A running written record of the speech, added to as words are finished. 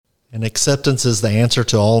and acceptance is the answer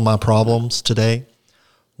to all my problems today.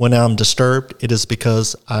 When I'm disturbed, it is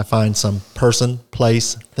because I find some person,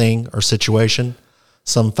 place, thing, or situation,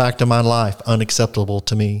 some fact of my life unacceptable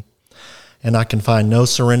to me. And I can find no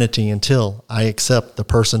serenity until I accept the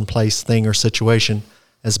person, place, thing, or situation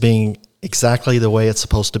as being exactly the way it's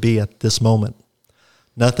supposed to be at this moment.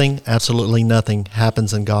 Nothing, absolutely nothing,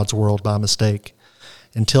 happens in God's world by mistake.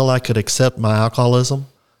 Until I could accept my alcoholism,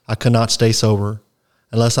 I could not stay sober.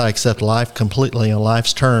 Unless I accept life completely on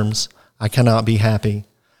life's terms, I cannot be happy.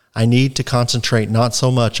 I need to concentrate not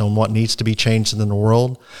so much on what needs to be changed in the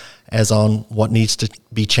world as on what needs to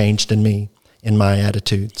be changed in me, in my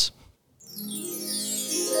attitudes.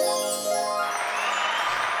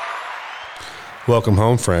 Welcome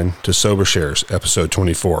home, friend, to Sober Shares, episode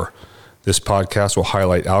 24. This podcast will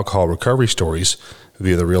highlight alcohol recovery stories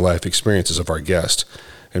via the real-life experiences of our guest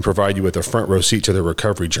and provide you with a front row seat to their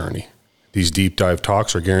recovery journey. These deep dive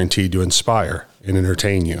talks are guaranteed to inspire and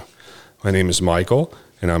entertain you. My name is Michael,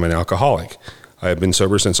 and I'm an alcoholic. I have been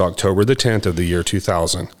sober since October the 10th of the year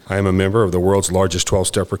 2000. I am a member of the world's largest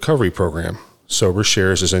 12-step recovery program. Sober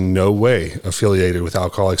Shares is in no way affiliated with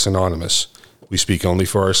Alcoholics Anonymous. We speak only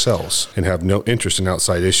for ourselves and have no interest in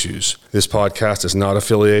outside issues. This podcast is not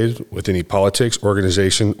affiliated with any politics,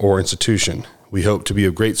 organization, or institution. We hope to be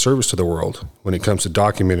of great service to the world when it comes to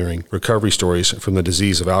documenting recovery stories from the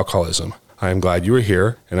disease of alcoholism. I am glad you are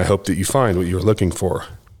here, and I hope that you find what you are looking for.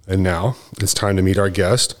 And now, it's time to meet our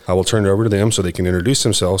guest. I will turn it over to them so they can introduce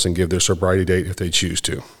themselves and give their sobriety date if they choose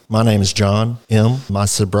to. My name is John M. My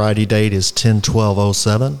sobriety date is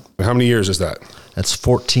 10/12/07. How many years is that? That's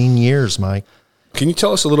 14 years, Mike. Can you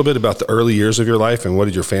tell us a little bit about the early years of your life and what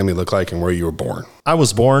did your family look like and where you were born? I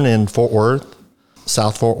was born in Fort Worth,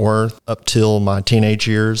 South Fort Worth, up till my teenage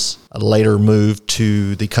years. I later moved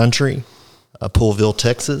to the country, Poolville,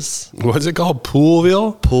 Texas. What's it called?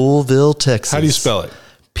 Poolville? Poolville, Texas. How do you spell it?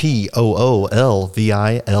 Poolville.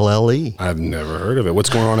 I've never heard of it. What's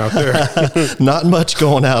going on out there? Not much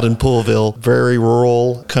going out in Poolville. Very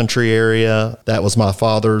rural country area. That was my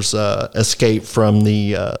father's escape from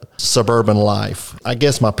the suburban life. I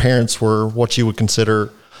guess my parents were what you would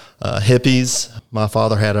consider hippies. My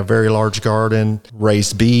father had a very large garden,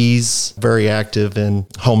 raised bees, very active in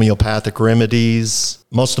homeopathic remedies.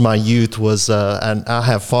 Most of my youth was, and I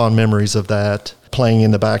have fond memories of that, playing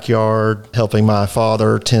in the backyard, helping my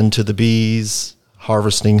father tend to the bees,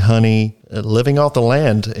 harvesting honey, living off the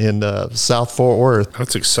land in South Fort Worth.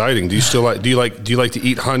 That's exciting. Do you still like to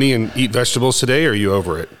eat honey and eat vegetables today, or are you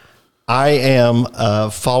over it? I am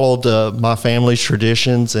followed my family's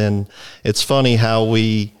traditions, and it's funny how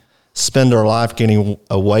we spend our life getting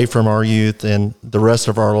away from our youth and the rest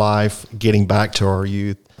of our life getting back to our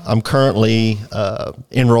youth. I'm currently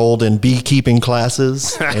enrolled in beekeeping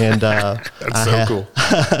classes, and that's cool.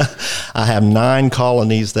 I have 9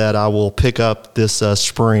 colonies that I will pick up this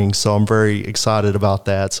spring, so I'm very excited about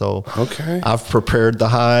that. So okay. I've prepared the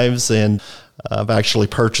hives, and I've actually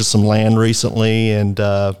purchased some land recently, and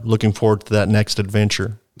looking forward to that next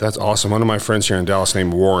adventure. That's awesome. One of my friends here in Dallas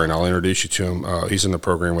named Warren, I'll introduce you to him. He's in the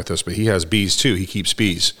program with us, but he has bees too. He keeps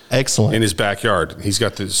bees. Excellent. In his backyard. He's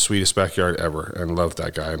got the sweetest backyard ever, and love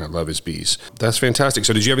that guy, and I love his bees. That's fantastic.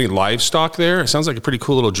 So did you have any livestock there? It sounds like a pretty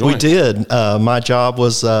cool little joint. We did. My job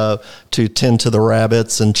was to tend to the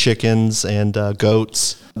rabbits and chickens and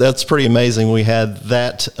goats. That's pretty amazing. We had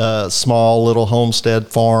that small little homestead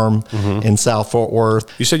farm in South Fort Worth.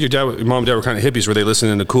 You said your mom and dad were kind of hippies. Were they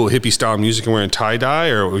listening to cool hippie style music and wearing tie-dye,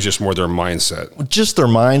 or it was just more their mindset? Just their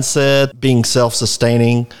mindset, being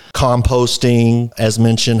self-sustaining, composting, as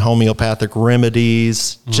mentioned, homeopathic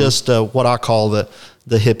remedies, just what I call the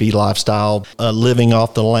hippie lifestyle, living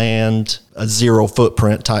off the land, a zero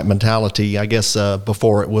footprint type mentality. I guess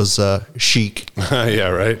before it was chic. Yeah,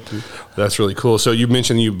 right. That's really cool. So you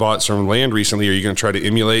mentioned you bought some land recently. Are you going to try to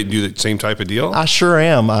emulate and do the same type of deal? I sure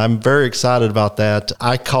am. I'm very excited about that.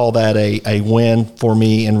 I call that a win for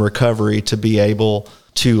me in recovery, to be able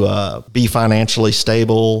to be financially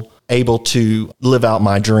stable, able to live out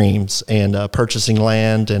my dreams, and purchasing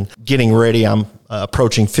land and getting ready. I'm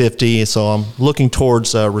approaching 50, so I'm looking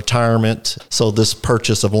towards retirement. So this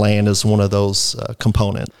purchase of land is one of those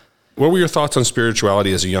components. What were your thoughts on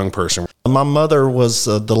spirituality as a young person? My mother was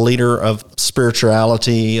the leader of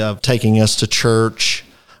spirituality, of taking us to church.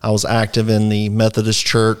 I was active in the Methodist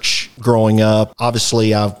Church growing up.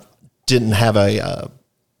 Obviously, I didn't have a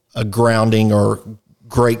grounding or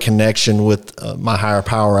great connection with my higher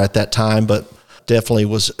power at that time, but definitely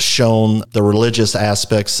was shown the religious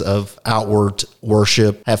aspects of outward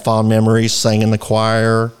worship. Have fond memories, sang in the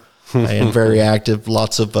choir, and very active.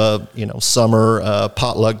 Lots of summer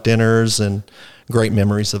potluck dinners and great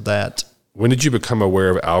memories of that. When did you become aware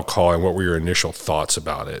of alcohol, and what were your initial thoughts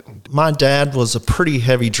about it? My dad was a pretty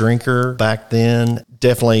heavy drinker back then.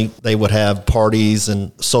 Definitely, they would have parties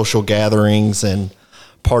and social gatherings, and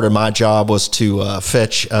part of my job was to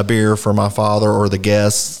fetch a beer for my father or the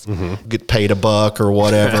guests, get paid $1 or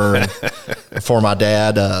whatever. And for my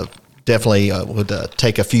dad, definitely would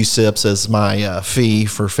take a few sips as my fee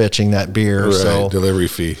for fetching that beer. Right, so delivery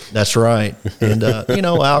fee. That's right. And,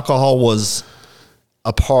 alcohol was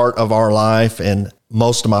a part of our life, and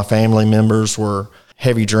most of my family members were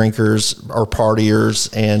heavy drinkers or partiers,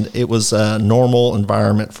 and it was a normal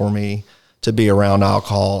environment for me to be around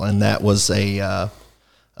alcohol, and that was an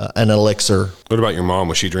elixir. What about your mom?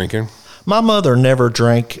 Was she drinking? My mother never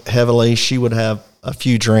drank heavily. She would have a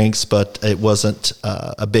few drinks, but it wasn't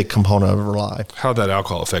a big component of her life. How'd that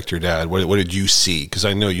alcohol affect your dad? What did you see? Because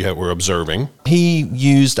I know were observing. He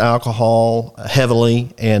used alcohol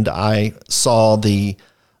heavily, and I saw the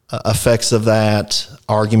effects of that,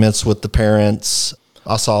 arguments with the parents.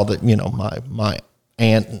 I saw that, my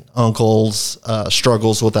aunt and uncles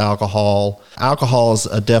struggles with alcohol. Alcohol is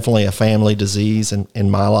definitely a family disease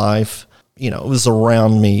in my life. It was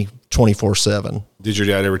around me 24/7. Did your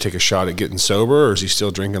dad ever take a shot at getting sober, or is he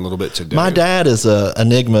still drinking a little bit today? My dad is an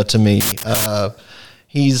enigma to me.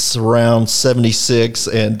 He's around 76,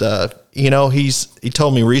 and he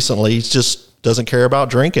told me recently he just doesn't care about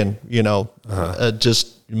drinking. It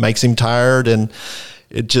just makes him tired, and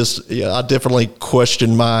it just I definitely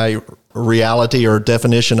question my reality or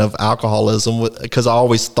definition of alcoholism, because I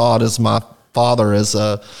always thought as my father as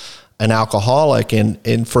an alcoholic,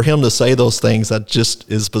 and for him to say those things, that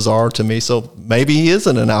just is bizarre to me. So maybe he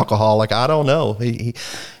isn't an alcoholic. I don't know.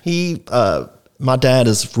 My dad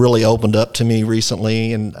has really opened up to me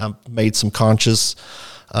recently, and I've made some conscious,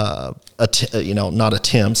 not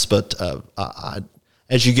attempts, but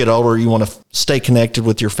as you get older, you want to stay connected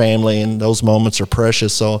with your family, and those moments are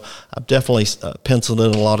precious. So I've definitely penciled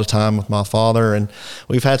in a lot of time with my father, and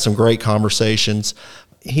we've had some great conversations.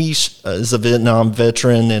 He is a Vietnam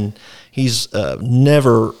veteran, and he's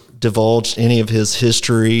never divulged any of his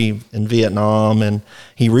history in Vietnam, and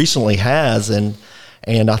he recently has. And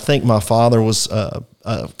I think my father was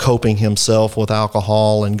coping himself with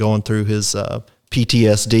alcohol and going through his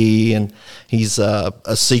PTSD, and he's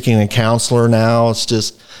seeking a counselor now. It's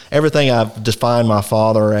just everything I've defined my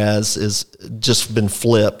father as is just been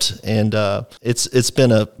flipped, and it's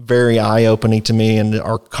been a very eye-opening to me, and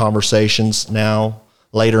our conversations now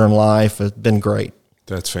later in life have been great.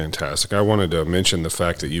 That's fantastic. I wanted to mention the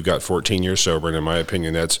fact that you've got 14 years sober, and in my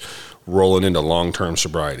opinion, that's rolling into long-term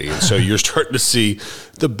sobriety. And so you're starting to see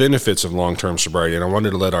the benefits of long-term sobriety. And I wanted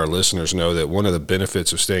to let our listeners know that one of the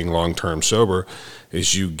benefits of staying long-term sober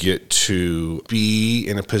is you get to be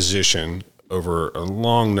in a position over a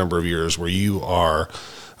long number of years where you are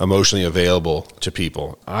emotionally available to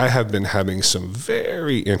people. I have been having some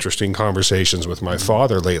very interesting conversations with my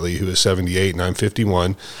father lately, who is 78 and I'm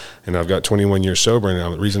 51, and I've got 21 years sober.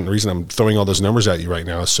 And the reason I'm throwing all those numbers at you right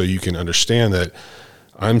now is so you can understand that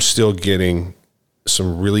I'm still getting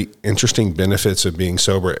some really interesting benefits of being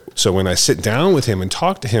sober. So when I sit down with him and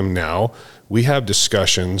talk to him now, we have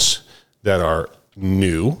discussions that are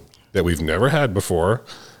new, that we've never had before,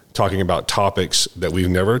 talking about topics that we've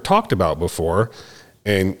never talked about before,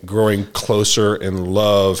 and growing closer in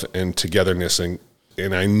love and togetherness. And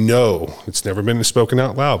I know it's never been spoken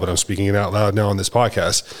out loud, but I'm speaking it out loud now on this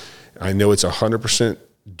podcast. I know it's 100%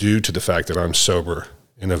 due to the fact that I'm sober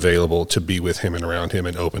and available to be with him and around him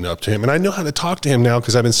and open up to him. And I know how to talk to him now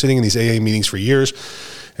because I've been sitting in these AA meetings for years.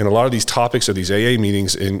 And a lot of these topics of these AA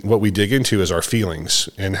meetings, and what we dig into is our feelings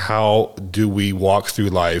and how do we walk through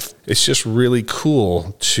life. It's just really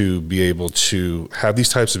cool to be able to have these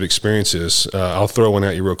types of experiences. I'll throw one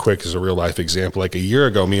at you real quick as a real life example. Like a year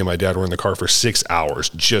ago, me and my dad were in the car for 6 hours,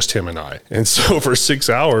 just him and I. And so for 6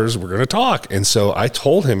 hours, we're going to talk. And so I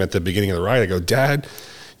told him at the beginning of the ride, I go, Dad,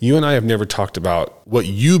 you and I have never talked about what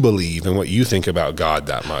you believe and what you think about God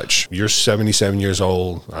that much. You're 77 years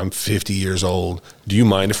old. I'm 50 years old. Do you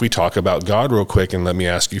mind if we talk about God real quick and let me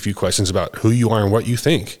ask you a few questions about who you are and what you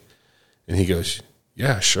think? And he goes,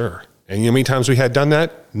 yeah, sure. And you know how many times we had done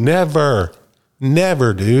that? Never,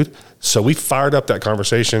 dude. So we fired up that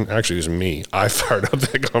conversation. Actually, it was me. I fired up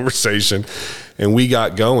that conversation and we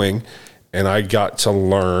got going, and I got to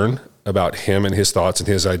learn about him and his thoughts and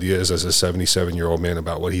his ideas as a 77-year-old man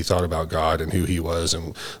about what he thought about God and who he was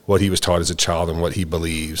and what he was taught as a child and what he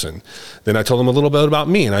believes. And then I told him a little bit about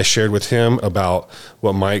me, and I shared with him about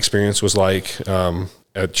what my experience was like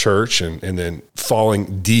at church, and then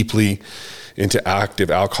falling deeply into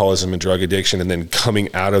active alcoholism and drug addiction, and then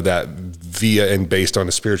coming out of that via and based on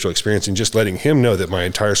a spiritual experience, and just letting him know that my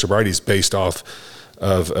entire sobriety is based off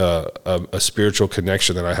of a spiritual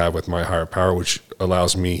connection that I have with my higher power, which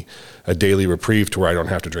allows me a daily reprieve to where I don't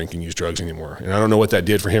have to drink and use drugs anymore. And I don't know what that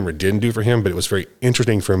did for him or didn't do for him, but it was very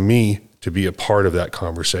interesting for me to be a part of that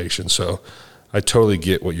conversation. So I totally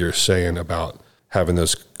get what you're saying about having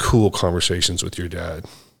those cool conversations with your dad.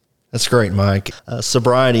 That's great, Mike.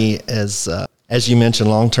 Sobriety, as you mentioned,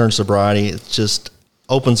 long-term sobriety, it just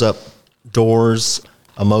opens up doors,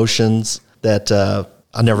 emotions that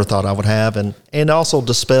I never thought I would have, and also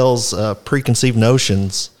dispels preconceived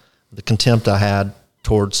notions, the contempt I had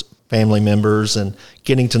towards family members, and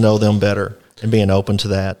getting to know them better and being open to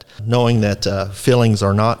that, knowing that feelings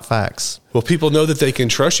are not facts. Well, people know that they can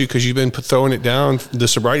trust you because you've been throwing it down, the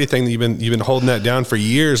sobriety thing, that you've been holding that down for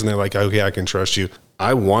years, and they're like, okay, I can trust you.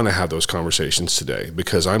 I want to have those conversations today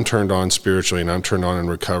because I'm turned on spiritually, and I'm turned on in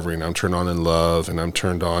recovery, and I'm turned on in love, and I'm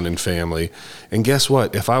turned on in family. And guess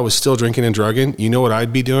what? If I was still drinking and drugging, you know what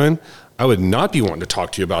I'd be doing? I would not be wanting to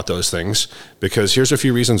talk to you about those things, because here's a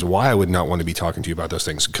few reasons why I would not want to be talking to you about those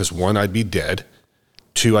things. Because 1, I'd be dead.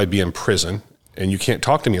 2, I'd be in prison, and you can't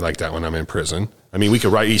talk to me like that when I'm in prison. I mean, we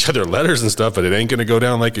could write each other letters and stuff, but it ain't going to go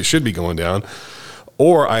down like it should be going down.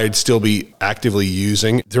 Or I'd still be actively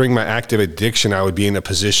using. During my active addiction, I would be in a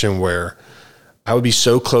position where I would be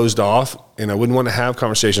so closed off, and I wouldn't want to have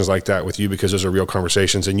conversations like that with you, because those are real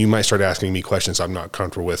conversations, and you might start asking me questions I'm not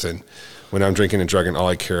comfortable with. And when I'm drinking and drugging, all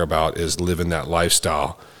I care about is living that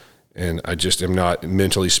lifestyle. And I just am not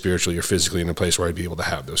mentally, spiritually, or physically in a place where I'd be able to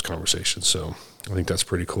have those conversations. So I think that's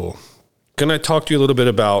pretty cool. Can I talk to you a little bit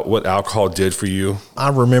about what alcohol did for you? I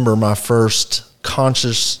remember my first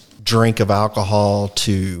conscious drink of alcohol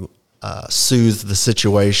to soothe the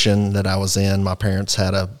situation that I was in. My parents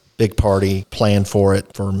had a big party planned for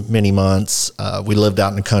it for many months. We lived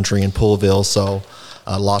out in the country in Poolville, so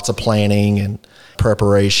lots of planning and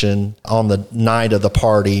preparation. On the night of the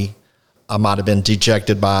party, I might have been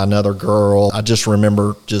dejected by another girl. I just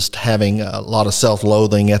remember just having a lot of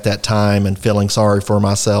self-loathing at that time and feeling sorry for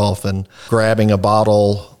myself, and grabbing a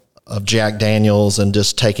bottle of Jack Daniels and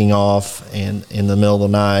just taking off and in the middle of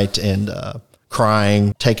the night and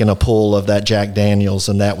crying, taking a pull of that Jack Daniels.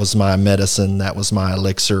 And that was my medicine. That was my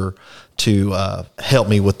elixir to help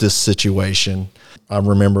me with this situation. I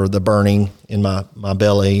remember the burning in my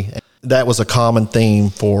belly. That was a common theme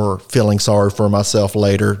for feeling sorry for myself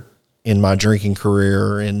later in my drinking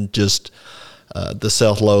career, and just the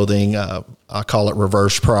self-loathing. I call it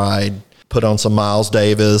reverse pride. Put on some Miles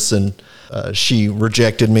Davis, and she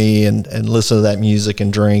rejected me, and listened to that music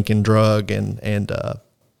and drink and drug and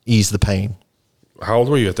ease the pain. How old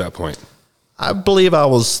were you at that point? I believe I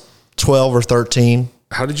was 12 or 13.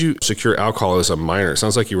 How did you secure alcohol as a minor? It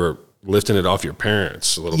sounds like you were lifting it off your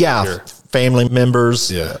parents a little bit here. Family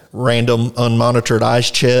members, random unmonitored ice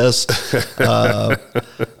chest.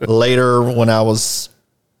 Later, when I was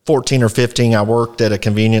 14 or 15, I worked at a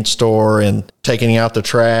convenience store, and taking out the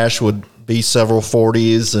trash would be several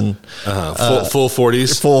 40s and full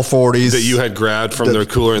 40s. Full 40s that you had grabbed from their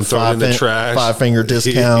cooler and thrown in the trash. 5-finger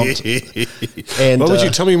discount. And what would you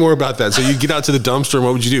tell me more about that? So you get out to the dumpster, and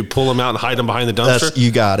what would you do? Pull them out and hide them behind the dumpster? You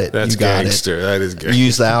got it. That's gangster. That is gangster.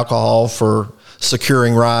 Use the alcohol for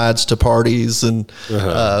securing rides to parties, and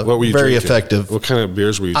what were you very drinking? Effective. What kind of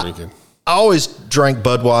beers were you drinking? I always drank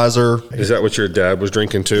Budweiser. Is that what your dad was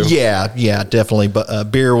drinking too? Yeah, definitely. But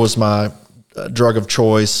beer was my drug of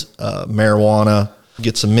choice. Marijuana,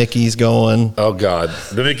 get some Mickey's going. Oh God,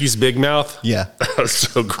 the Mickey's Big Mouth. Yeah, that was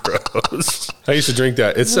so gross. I used to drink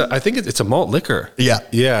that. It's I think it's a malt liquor. Yeah.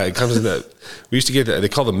 It comes in that. We used to get that. They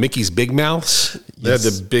call them Mickey's Big Mouths. They had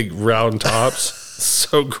the big round tops.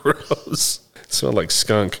 So gross. It smelled like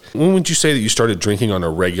skunk. When would you say that you started drinking on a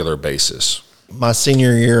regular basis? My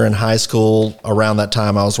senior year in high school, around that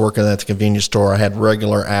time, I was working at the convenience store. I had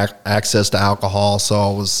regular access to alcohol, so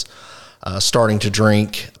I was starting to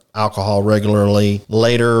drink alcohol regularly.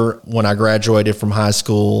 Later, when I graduated from high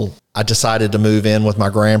school, I decided to move in with my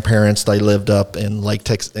grandparents. They lived up in the Lake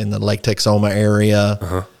Texoma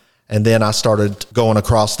area. And then I started going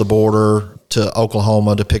across the border to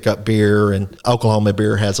Oklahoma to pick up beer. And Oklahoma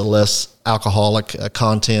beer has a less alcoholic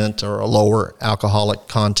content, or a lower alcoholic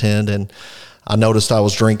content. And I noticed I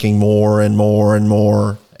was drinking more and more and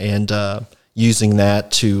more, and using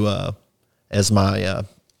that to as my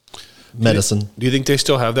medicine. Do you think they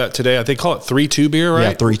still have that today? They call it 3-2 beer, right?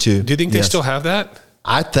 Yeah, 3-2. Do you think they still have that?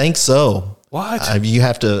 I think so. What? You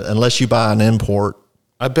have to, unless you buy an import.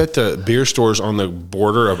 I bet the beer stores on the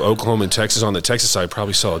border of Oklahoma and Texas on the Texas side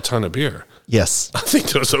probably sell a ton of beer. Yes. I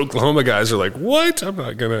think those Oklahoma guys are like, what? I'm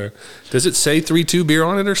not going to. Does it say 3-2 beer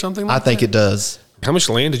on it or something like that? I think it does. How much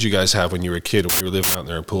land did you guys have when you were a kid, when you were living out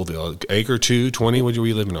there in Poolville? An acre, 2, 20? What were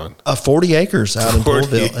you living on? 40 acres out in 40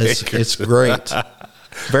 Poolville. It's great.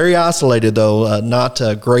 Very isolated, though. Not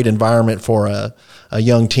a great environment for a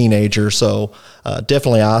young teenager. So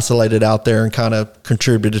definitely isolated out there and kind of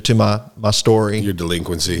contributed to my story. Your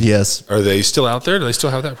delinquency. Yes. Are they still out there? Do they still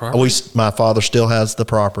have that property? My father still has the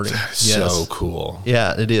property. Yes. So cool.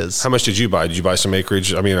 Yeah, it is. How much did you buy? Did you buy some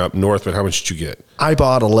acreage? I mean, up north, but how much did you get? I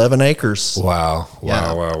bought 11 acres. Wow.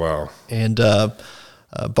 Yeah. Wow. And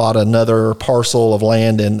bought another parcel of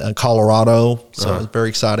land in Colorado. So it's very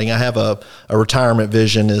exciting. I have a retirement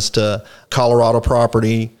vision is to Colorado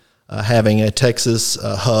property, having a Texas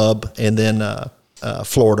hub, and then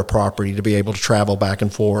Florida property to be able to travel back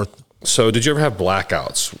and forth. So did you ever have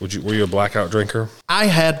blackouts? Were you a blackout drinker? I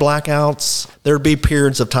had blackouts. There'd be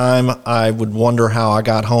periods of time I would wonder how I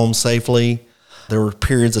got home safely. There were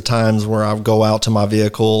periods of times where I would go out to my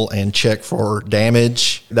vehicle and check for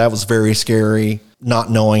damage. That was very scary, not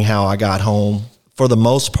knowing how I got home. For the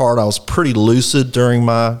most part, I was pretty lucid during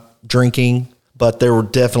my drinking, but there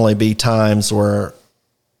would definitely be times where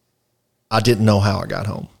I didn't know how I got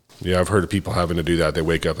home. Yeah, I've heard of people having to do that. They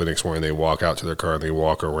wake up the next morning, they walk out to their car, and they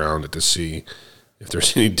walk around it to see if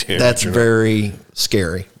there's any damage. That's very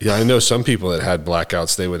scary. Yeah, I know some people that had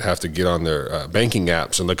blackouts. They would have to get on their banking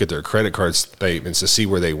apps and look at their credit card statements to see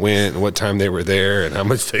where they went and what time they were there and how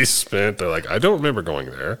much they spent. They're like, I don't remember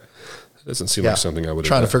going there. It doesn't seem like something I would have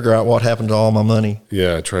trying to figure out what happened to all my money.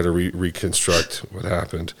 Yeah, try to reconstruct what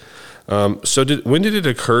happened. So when did it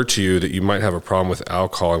occur to you that you might have a problem with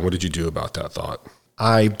alcohol, and what did you do about that thought?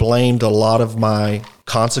 I blamed a lot of my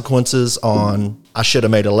consequences on I should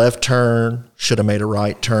have made a left turn, should have made a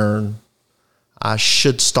right turn. I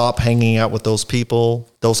should stop hanging out with those people.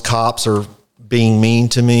 Those cops are being mean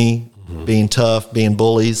to me, being tough, being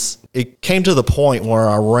bullies. It came to the point where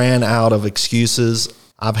I ran out of excuses.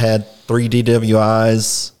 I've had 3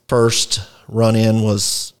 DWIs. First run-in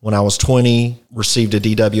was when I was 20, received a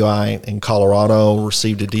DWI in Colorado,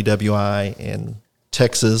 received a DWI in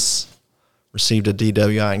Texas, received a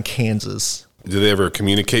DWI in Kansas. Did they ever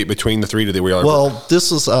communicate between the 3? Did they ever? Well,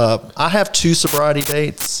 this was, I have 2 sobriety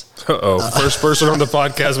dates. First person on the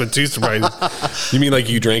podcast with 2 sobriety. You mean like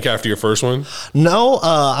you drank after your first one? No,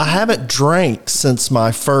 I haven't drank since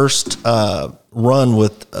my first run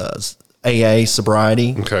with AA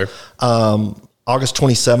sobriety. Okay. August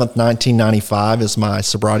 27th, 1995 is my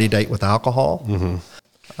sobriety date with alcohol. Mm-hmm.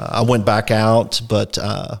 I went back out, but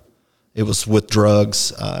it was with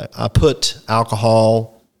drugs. I put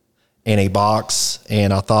alcohol in a box,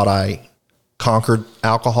 and I thought I conquered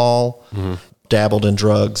alcohol, dabbled in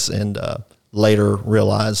drugs, and later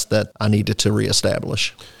realized that I needed to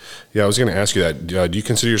reestablish. Yeah, I was going to ask you that. Do you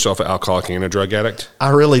consider yourself an alcoholic and a drug addict? I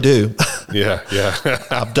really do. Yeah.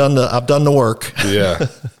 I've done the work. Yeah.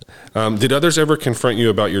 Did others ever confront you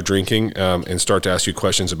about your drinking and start to ask you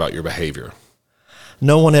questions about your behavior?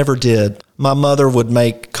 No one ever did. My mother would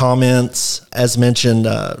make comments. As mentioned,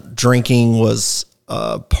 drinking was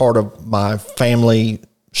part of my family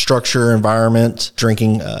structure, environment,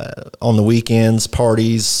 drinking on the weekends,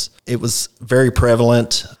 parties. It was very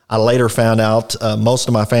prevalent. I later found out most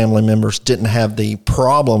of my family members didn't have the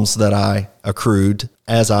problems that I accrued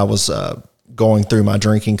as I was going through my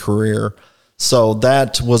drinking career. So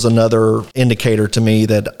that was another indicator to me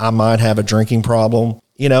that I might have a drinking problem.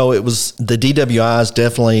 You know, it was the DWIs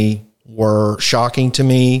definitely were shocking to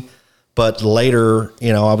me. But later,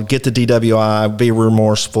 you know, I would get the DWI, I'd be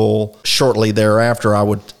remorseful. Shortly thereafter, I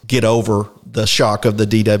would get over the shock of the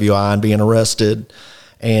DWI and being arrested,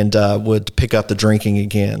 and would pick up the drinking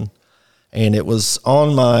again. And it was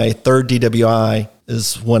on my 3rd DWI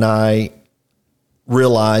is when I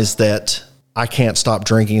realized that I can't stop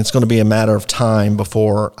drinking. It's going to be a matter of time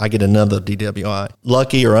before I get another DWI.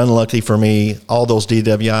 Lucky or unlucky for me, all those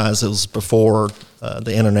DWIs, it was before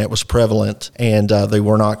the internet was prevalent, and they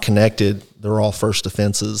were not connected. They were all first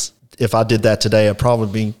offenses. If I did that today, I'd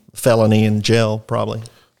probably be felony in jail, probably.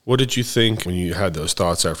 What did you think when you had those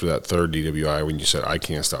thoughts after that 3rd DWI, when you said, I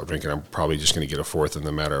can't stop drinking, I'm probably just going to get a 4th in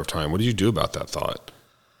the matter of time? What did you do about that thought?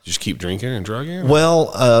 Just keep drinking and drugging?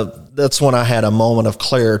 Well, that's when I had a moment of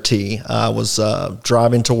clarity. I was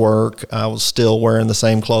driving to work. I was still wearing the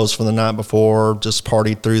same clothes from the night before, just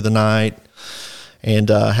partied through the night, and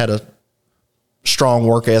had a strong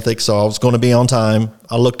work ethic, so I was going to be on time.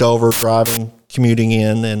 I looked over, driving, commuting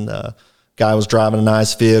in, and guy was driving a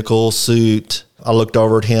nice vehicle, suit. I looked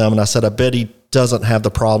over at him, and I said, I bet he doesn't have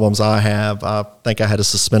the problems I have. I think I had a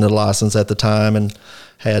suspended license at the time and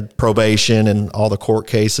had probation and all the court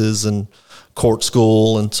cases and court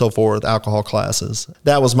school and so forth, alcohol classes.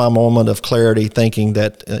 That was my moment of clarity, thinking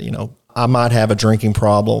that, I might have a drinking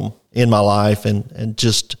problem in my life and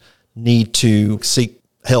just need to seek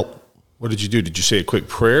help. What did you do? Did you say a quick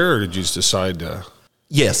prayer, or did you just decide to?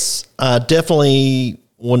 Yes, definitely.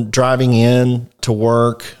 When driving in to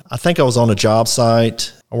work, I think I was on a job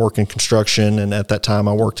site. I work in construction, and at that time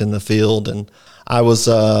I worked in the field, and I was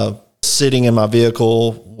sitting in my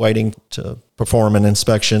vehicle waiting to perform an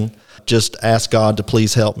inspection. Just asked God to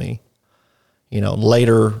please help me.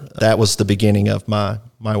 Later, that was the beginning of my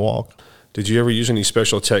walk. Did you ever use any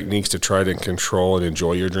special techniques to try to control and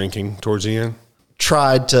enjoy your drinking towards the end?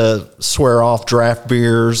 Tried to swear off draft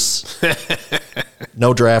beers.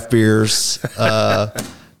 No draft beers.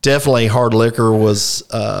 Definitely hard liquor was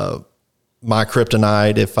my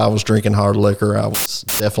kryptonite. If I was drinking hard liquor, I was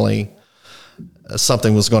definitely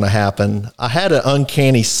something was going to happen. I had an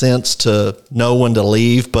uncanny sense to know when to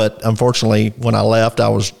leave, but unfortunately, when I left, I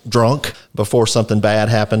was drunk before something bad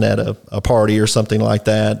happened at a party or something like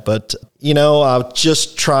that. But, I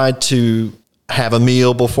just tried to have a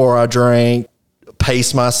meal before I drank,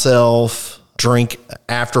 pace myself, drink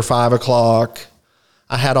after 5 o'clock.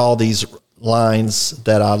 I had all these lines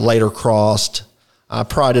that I later crossed. I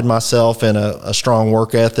prided myself in a strong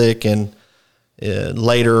work ethic, and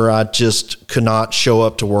later I just could not show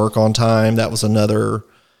up to work on time. That was another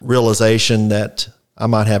realization that I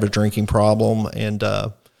might have a drinking problem. And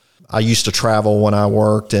I used to travel when I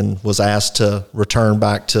worked and was asked to return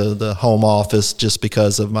back to the home office just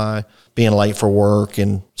because of my being late for work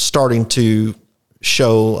and starting to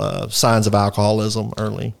show signs of alcoholism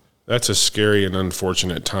early. That's a scary and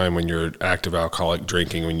unfortunate time when you're active alcoholic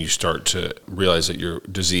drinking, when you start to realize that your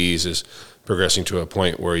disease is progressing to a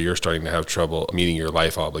point where you're starting to have trouble meeting your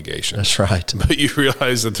life obligations. That's right. But you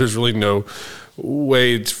realize that there's really no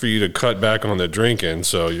way for you to cut back on the drinking,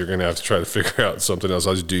 so you're going to have to try to figure out something else.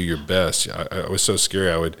 I'll just do your best. I was so scary.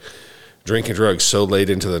 I would drink and drug so late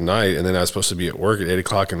into the night, and then I was supposed to be at work at 8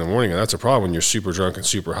 o'clock in the morning, and that's a problem when you're super drunk and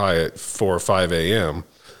super high at 4 or 5 a.m.,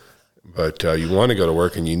 but you want to go to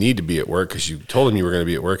work and you need to be at work because you told them you were going to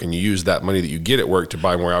be at work, and you use that money that you get at work to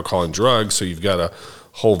buy more alcohol and drugs. So you've got a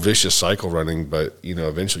whole vicious cycle running. But,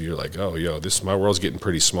 eventually you're like, oh, my world's getting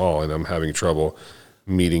pretty small and I'm having trouble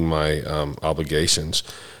meeting my obligations.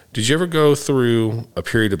 Did you ever go through a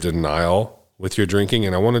period of denial with your drinking?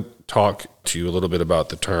 And I want to talk to you a little bit about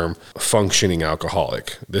the term functioning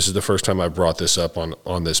alcoholic. This is the first time I brought this up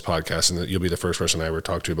on this podcast, and you'll be the first person I ever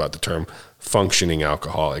talked to about the term functioning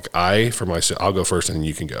alcoholic. For myself, I'll go first and then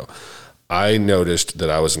you can go. I noticed that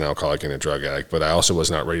I was an alcoholic and a drug addict, but I also was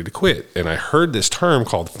not ready to quit. And I heard this term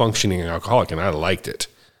called functioning alcoholic, and I liked it.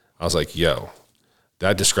 I was like,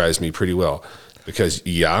 that describes me pretty well. Because,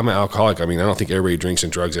 I'm an alcoholic. I mean, I don't think everybody drinks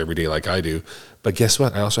and drugs every day like I do. But guess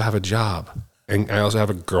what? I also have a job. And I also have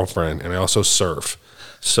a girlfriend, and I also surf.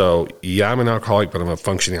 So, I'm an alcoholic, but I'm a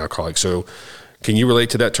functioning alcoholic. So, can you relate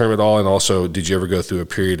to that term at all? And also, did you ever go through a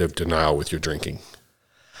period of denial with your drinking?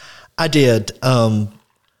 I did.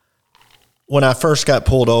 When I first got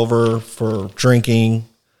pulled over for drinking,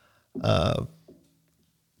 I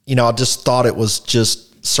just thought it was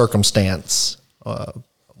just circumstance.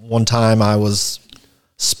 One time I was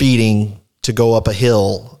speeding to go up a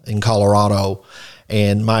hill in Colorado,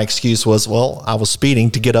 and my excuse was, I was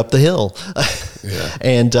speeding to get up the hill. Yeah.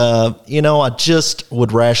 And, I just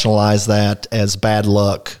would rationalize that as bad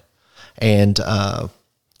luck. And I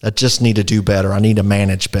just need to do better. I need to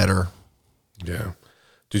manage better. Yeah.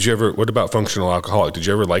 What about functional alcoholic? Did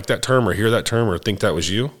you ever like that term or hear that term or think that was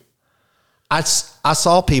you? I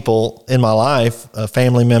saw people in my life,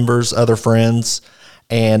 family members, other friends,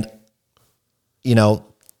 and,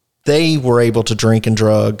 they were able to drink and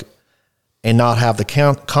drug and not have the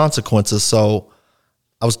consequences. So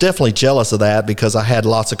I was definitely jealous of that because I had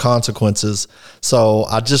lots of consequences. So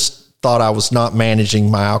I just thought I was not managing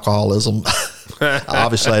my alcoholism.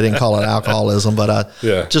 Obviously, I didn't call it alcoholism, but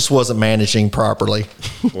I just wasn't managing properly.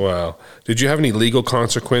 Wow. Did you have any legal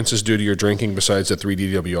consequences due to your drinking besides the 3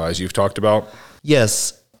 DWIs you've talked about?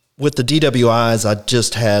 Yes. With the DWIs, I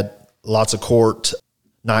just had lots of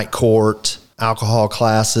night court, alcohol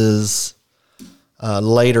classes.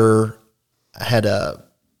 Later, I had a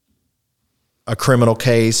criminal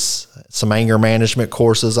case, some anger management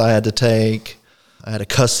courses I had to take. I had a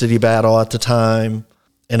custody battle at the time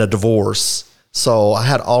and a divorce. So I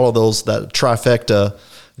had all of those, that trifecta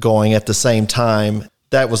going at the same time.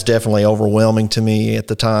 That was definitely overwhelming to me at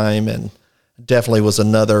the time. And definitely was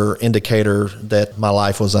another indicator that my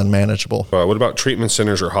life was unmanageable. What about treatment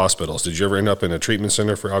centers or hospitals? Did you ever end up in a treatment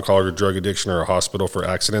center for alcohol or drug addiction or a hospital for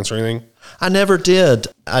accidents or anything? I never did.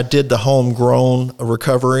 I did the homegrown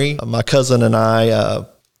recovery. My cousin and I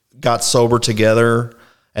got sober together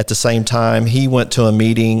at the same time. He went to a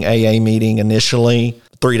meeting, AA meeting initially.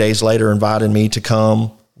 3 days later, invited me to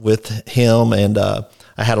come with him, and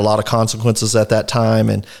I had a lot of consequences at that time,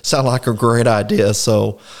 and sounded like a great idea.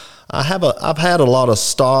 So I've had a lot of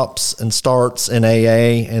stops and starts in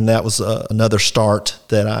AA, and that was another start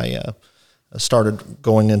that I started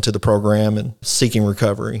going into the program and seeking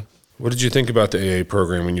recovery. What did you think about the AA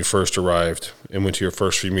program when you first arrived and went to your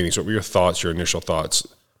first few meetings? What were your thoughts, your initial thoughts?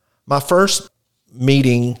 My first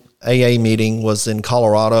meeting, AA meeting, was in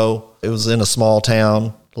Colorado. It was in a small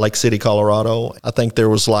town, Lake City, Colorado. I think there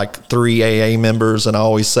was like 3 AA members, and I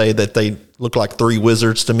always say that they looked like 3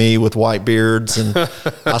 wizards to me with white beards. And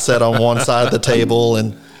I sat on one side of the table,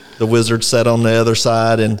 and the wizard sat on the other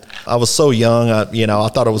side. And I was so young, I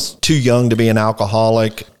thought I was too young to be an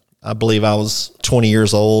alcoholic. I believe I was 20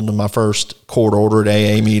 years old in my first court-ordered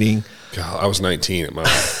AA meeting. God, I was 19 at my.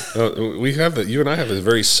 You and I have a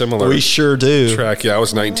very similar. We sure do. Track. Yeah, I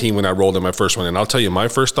was 19 when I rolled in my first one, and I'll tell you, my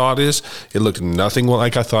first thought is it looked nothing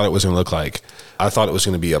like I thought it was going to look like. I thought it was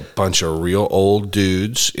going to be a bunch of real old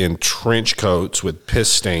dudes in trench coats with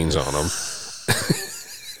piss stains on them.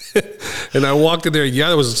 And I walked in there. Yeah,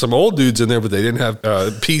 there was some old dudes in there, but they didn't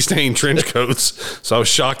have pee-stained trench coats. So I was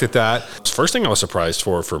shocked at that. First thing I was surprised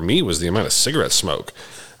for me was the amount of cigarette smoke.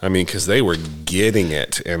 I mean, because they were getting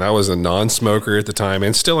it. And I was a non-smoker at the time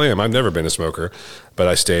and still am. I've never been a smoker, but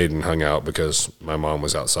I stayed and hung out because my mom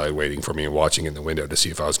was outside waiting for me and watching in the window to see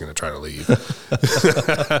if I was going to try to leave.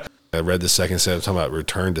 I read the second set talking about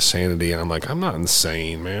return to sanity, and I'm like, I'm not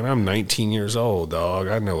insane, man. I'm 19 years old, dog.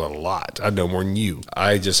 I know a lot. I know more than you.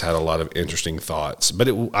 I just had a lot of interesting thoughts, but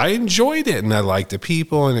I enjoyed it, and I liked the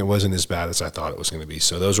people, and it wasn't as bad as I thought it was going to be.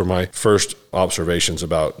 So those were my first observations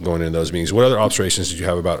about going into those meetings. What other observations did you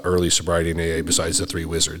have about early sobriety in AA besides the 3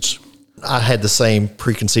 wizards? I had the same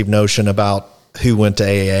preconceived notion about who went to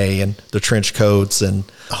AA and the trench coats and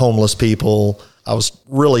homeless people. I was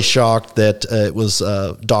really shocked that it was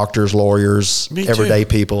doctors, lawyers, everyday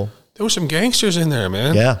people. There were some gangsters in there,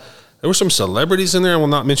 man. Yeah. There were some celebrities in there. I will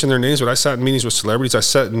not mention their names, but I sat in meetings with celebrities. I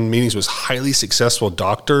sat in meetings with highly successful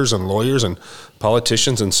doctors and lawyers and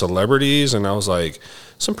politicians and celebrities. And I was like,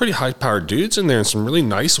 some pretty high-powered dudes in there and some really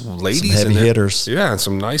nice ladies some heavy hitters. Yeah, and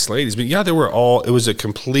some nice ladies. But yeah, it was a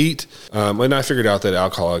complete, and I figured out that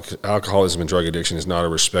alcoholism and drug addiction is not a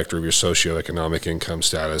respecter of your socioeconomic income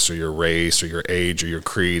status or your race or your age or your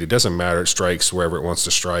creed. It doesn't matter. It strikes wherever it wants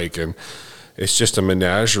to strike. And it's just a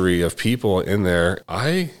menagerie of people in there.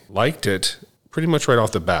 I liked it pretty much right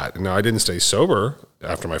off the bat. Now, I didn't stay sober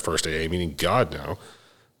after my first AA meeting, God no,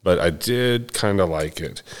 but I did kind of like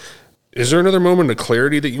it. Is there another moment of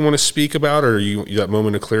clarity that you want to speak about, or that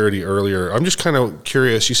moment of clarity earlier? I'm just kind of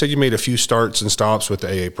curious. You said you made a few starts and stops with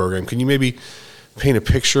the AA program. Can you maybe paint a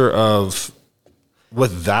picture of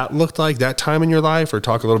what that looked like, that time in your life, or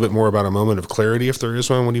talk a little bit more about a moment of clarity if there is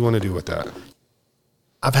one? What do you want to do with that?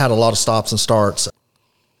 I've had a lot of stops and starts.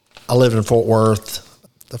 I lived in Fort Worth.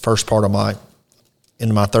 The first part of my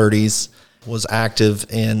 30s, was active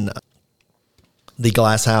in the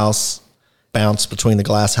Glass House, bounced between the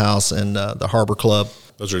Glass House and the Harbor Club.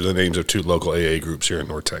 Those are the names of 2 local AA groups here in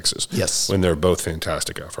North Texas. Yes. And they're both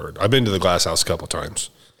fantastic, I've heard. I've been to the Glass House a couple times.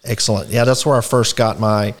 Excellent. Yeah, that's where I first got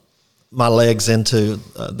my legs into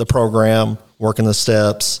the program, working the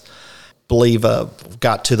steps. Believe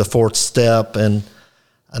got to the 4th step, and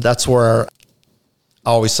that's where I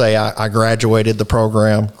always say I graduated the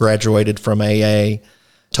program, graduated from AA,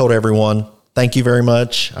 told everyone, thank you very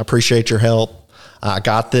much. I appreciate your help. I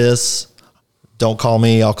got this. Don't call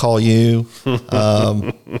me, I'll call you.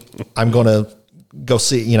 I'm going to go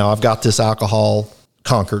see, I've got this alcohol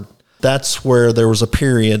conquered. That's where there was a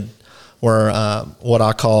period where what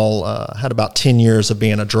I call had about 10 years of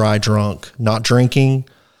being a dry drunk, not drinking,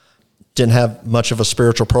 didn't have much of a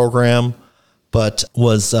spiritual program, but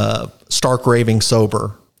was stark raving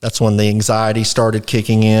sober. That's when the anxiety started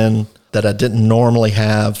kicking in that I didn't normally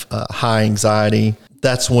have, high anxiety.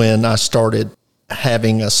 That's when I started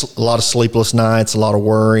having a lot of sleepless nights, a lot of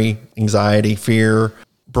worry, anxiety, fear.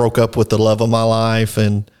 Broke up with the love of my life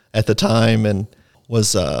and at the time, and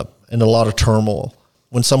was in a lot of turmoil.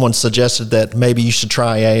 When someone suggested that maybe you should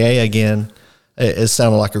try AA again, it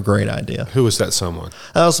sounded like a great idea. Who was that someone?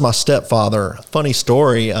 That was my stepfather. Funny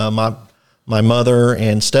story, my mother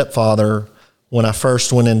and stepfather, when I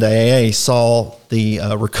first went into AA, saw the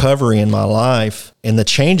recovery in my life and the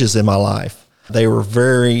changes in my life. They were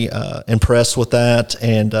very impressed with that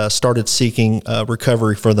and started seeking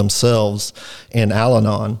recovery for themselves in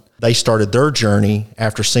Al-Anon. They started their journey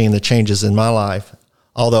after seeing the changes in my life.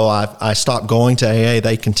 Although I stopped going to AA,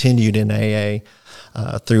 they continued in AA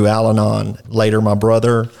through Al-Anon. Later, my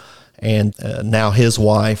brother and now his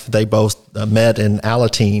wife, they both met in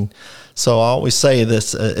Alateen. So I always say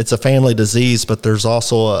this, it's a family disease, but there's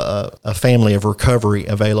also a family of recovery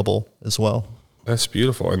available as well. That's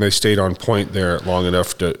beautiful. And they stayed on point there long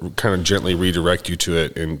enough to kind of gently redirect you to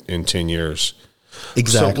it in 10 years.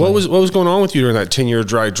 Exactly. So what was going on with you during that 10-year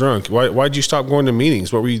dry drunk? Why'd you stop going to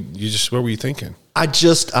meetings? What were you thinking? About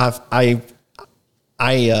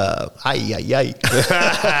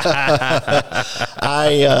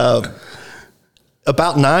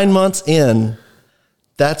 9 months in,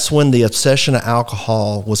 that's when the obsession of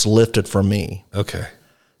alcohol was lifted from me. Okay.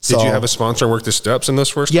 Did you have a sponsor and work the steps in those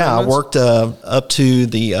first 9 months? I worked up to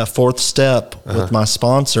the fourth step with my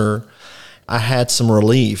sponsor. I had some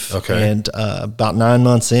relief. Okay. And about 9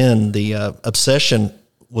 months in, the obsession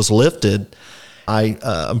was lifted. I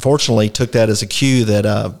unfortunately took that as a cue that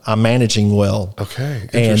I'm managing well. Okay.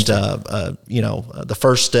 And, the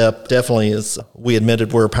first step definitely is we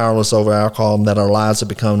admitted we're powerless over alcohol and that our lives have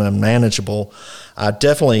become unmanageable. I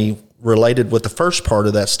definitely related with the first part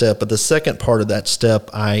of that step, but the second part of that step,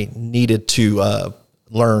 I needed to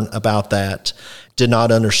learn about that. Did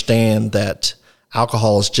not understand that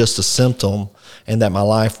alcohol is just a symptom and that my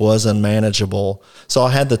life was unmanageable. So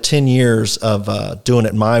I had the 10 years of doing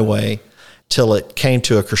it my way till it came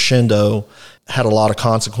to a crescendo, had a lot of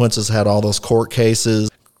consequences, had all those court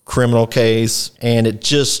cases, criminal case, and it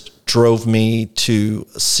just drove me to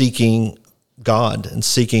seeking God and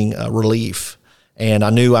seeking relief. And I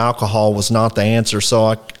knew alcohol was not the answer,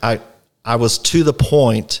 so I was to the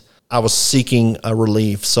point I was seeking a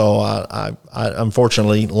relief. So I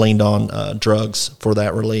unfortunately leaned on drugs for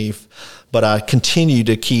that relief. But I continued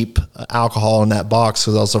to keep alcohol in that box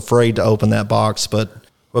because I was afraid to open that box. But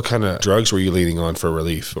what kind of drugs were you leaning on for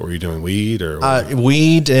relief? Were you doing weed or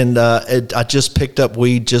weed? And I just picked up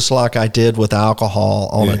weed just like I did with alcohol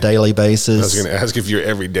on a daily basis. I was going to ask if you're an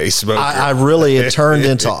everyday smoker. It turned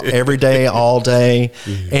into every day, all day,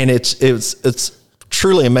 and it's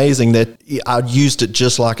truly amazing that I used it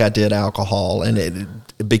just like I did alcohol, and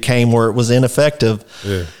it became where it was ineffective.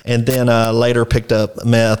 Yeah. And then later picked up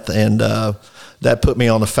meth, and that put me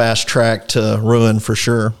on a fast track to ruin for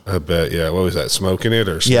sure. I bet, yeah. What was that, smoking it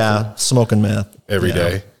or something? Yeah, smoking meth. Every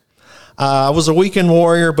day? I was a weekend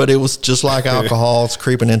warrior, but it was just like alcohol. It's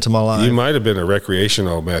creeping into my life. You might have been a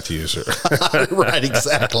recreational meth user. Right,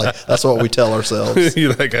 exactly. That's what we tell ourselves.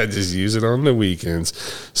 You're like, I just use it on the weekends.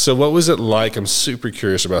 So what was it like? I'm super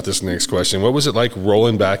curious about this next question. What was it like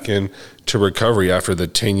rolling back in to recovery after the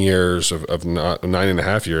 10 years of not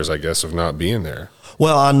 9.5 years, I guess, of not being there?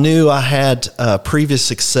 Well, I knew I had previous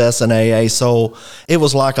success in AA, so it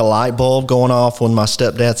was like a light bulb going off when my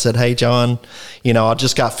stepdad said, "Hey, John, I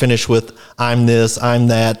just got finished with I'm this, I'm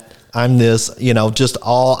that, I'm this, just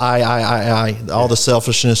all all the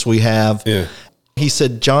selfishness we have." Yeah. He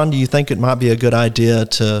said, "John, do you think it might be a good idea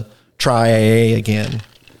to try AA again?"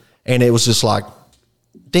 And it was just like,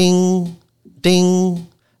 ding, ding.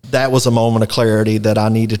 That was a moment of clarity that I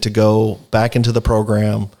needed to go back into the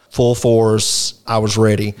program. Full force, I was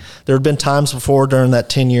ready. There had been times before during that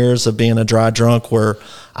 10 years of being a dry drunk where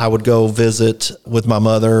I would go visit with my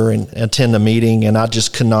mother and attend a meeting, and I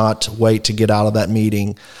just could not wait to get out of that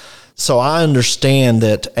meeting. So I understand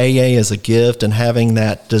that AA is a gift, and having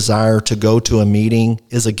that desire to go to a meeting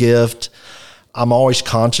is a gift. I'm always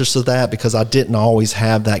conscious of that because I didn't always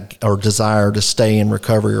have that or desire to stay in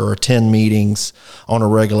recovery or attend meetings on a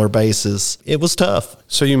regular basis. It was tough.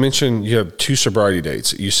 So you mentioned you have 2 sobriety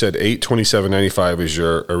dates. You said 8/27/95 is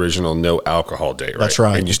your original no alcohol date, right? That's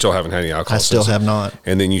right. And you still haven't had any alcohol since. I still have not.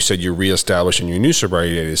 And then you said you reestablished and your new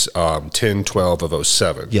sobriety date is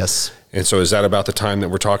 10/12/07. Yes. And so is that about the time that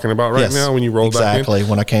we're talking about right now when you rolled back in? Exactly,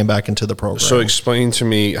 when I came back into the program. So explain to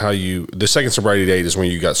me how the second sobriety date is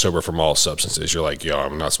when you got sober from all substances. You're like,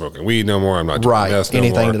 I'm not smoking weed no more. I'm not doing meth no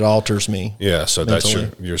anything more. that alters me. Yeah, so mentally.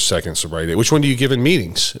 That's your second sobriety date. Which one do you give in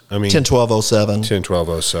meetings? 10/12/07.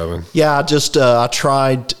 10/12/07. Yeah, I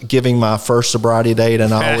tried giving my first sobriety date,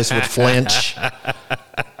 and I always would flinch.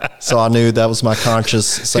 So I knew that was my conscience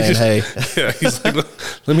saying, hey. Yeah, he's like,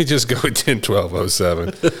 let me just go at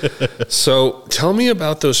 10/12/07. So tell me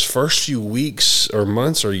about those first few weeks or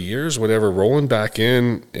months or years, whatever, rolling back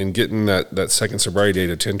in and getting that second sobriety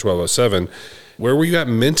date at 10/12/07. Where were you at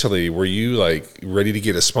mentally? Were you like ready to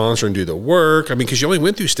get a sponsor and do the work? Because you only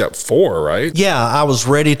went through step 4, right? Yeah, I was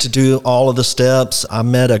ready to do all of the steps. I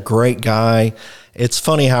met a great guy It's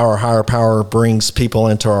funny how our higher power brings people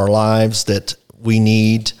into our lives that we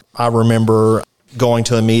need. I remember going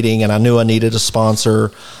to a meeting and I knew I needed a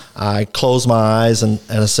sponsor. I closed my eyes and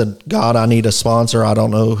I said, God, I need a sponsor. I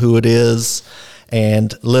don't know who it is.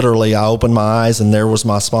 And literally I opened my eyes and there was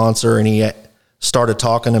my sponsor, and he started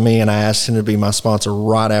talking to me, and I asked him to be my sponsor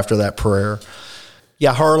right after that prayer.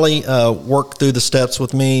 Yeah, Harley worked through the steps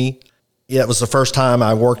with me. Yeah, it was the first time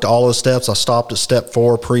I worked all the steps. I stopped at step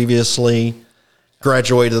 4 previously,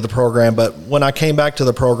 graduated the program. But when I came back to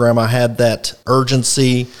the program, I had that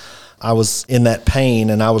urgency. I was in that pain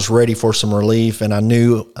and I was ready for some relief, and I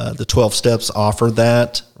knew the 12 steps offered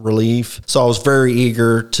that relief. So I was very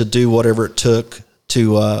eager to do whatever it took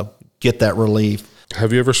to get that relief.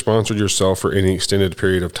 Have you ever sponsored yourself for any extended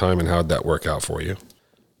period of time, and how'd that work out for you?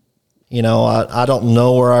 You know, I don't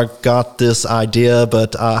know where I got this idea,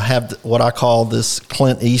 but I have what I call this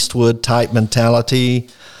Clint Eastwood type mentality.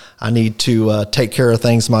 I need to take care of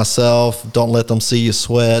things myself. Don't let them see you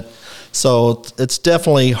sweat. So it's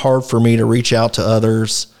definitely hard for me to reach out to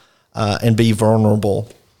others and be vulnerable.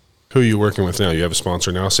 Who are you working with now? You have a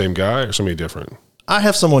sponsor now, same guy or somebody different? I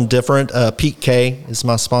have someone different. Pete K is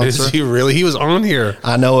my sponsor. Is he really? He was on here.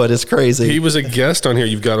 I know it. It's crazy. He was a guest on here.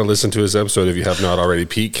 You've got to listen to his episode if you have not already.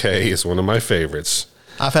 Pete K is one of my favorites.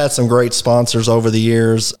 I've had some great sponsors over the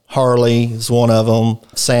years. Harley is one of them.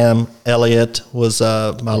 Sam Elliott was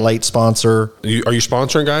my late sponsor. Are you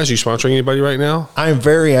sponsoring guys? Are you sponsoring anybody right now? I'm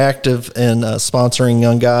very active in sponsoring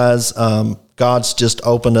young guys. God's just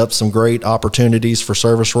opened up some great opportunities for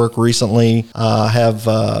service work recently. I have 3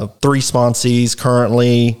 sponsees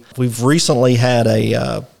currently. We've recently had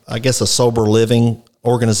a sober living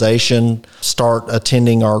organization start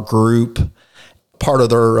attending our group. Part of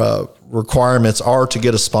their requirements are to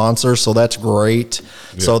get a sponsor, so that's great.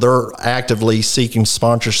 Yeah. So they're actively seeking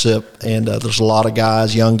sponsorship, and there's a lot of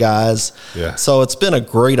guys, young guys. Yeah. So it's been a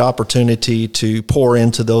great opportunity to pour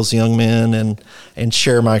into those young men and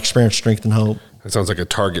share my experience, strength, and hope. That sounds like a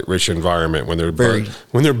target-rich environment when they're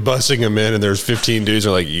bussing them in, and there's 15 dudes.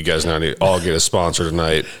 They're like, "You guys now need all get a sponsor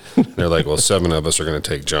tonight." They're like, "Well, 7 of us are going to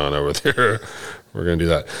take John over there. We're going to do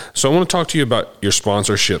that." So I want to talk to you about your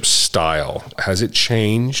sponsorship style. Has it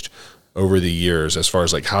changed over the years as far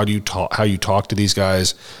as like how you talk to these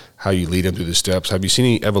guys, how you lead them through the steps? Have you seen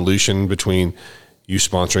any evolution between you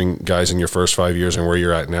sponsoring guys in your first 5 years and where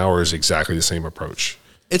you're at now, or is it exactly the same approach?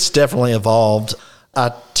 It's definitely evolved.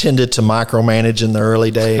 I tended to micromanage in the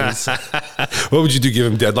early days. What would you do? Give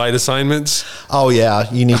them deadline assignments? Oh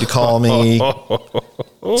yeah, you need to call me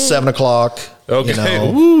 7 o'clock. Okay.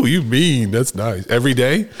 Ooh, you mean that's nice. Every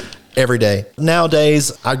day? Every day.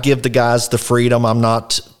 Nowadays, I give the guys the freedom. I'm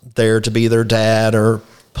not there to be their dad or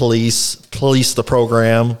police the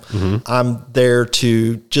program. Mm-hmm. I'm there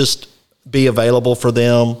to just be available for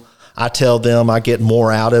them. I tell them I get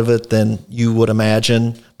more out of it than you would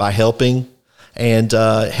imagine by helping, and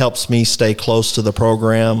helps me stay close to the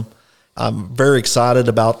program. I'm very excited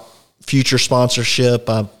about future sponsorship.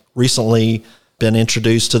 I've recently been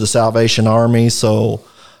introduced to the Salvation Army,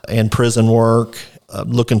 and prison work.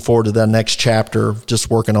 Looking forward to that next chapter, just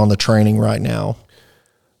working on the training right now.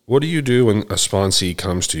 What do you do when a sponsee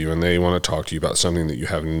comes to you and they want to talk to you about something that you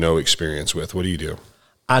have no experience with? What do you do?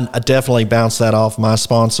 I definitely bounce that off my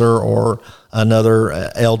sponsor or another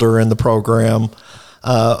elder in the program,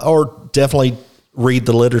 or definitely read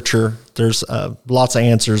the literature. There's lots of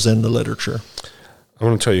answers in the literature. I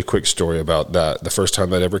want to tell you a quick story about that. The first time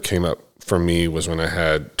that ever came up for me was when I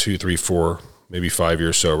had 2, 3, 4, maybe 5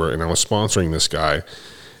 years sober, and I was sponsoring this guy,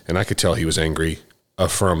 and I could tell he was angry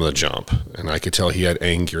from the jump, and I could tell he had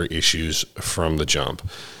anger issues from the jump.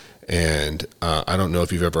 And I don't know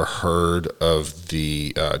if you've ever heard of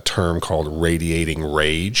the term called radiating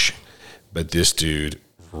rage, but this dude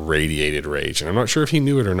radiated rage. And I'm not sure if he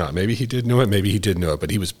knew it or not. Maybe he did know it, maybe he didn't know it, but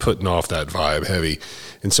he was putting off that vibe heavy.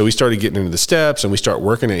 And so we started getting into the steps and we start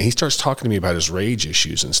working it. And he starts talking to me about his rage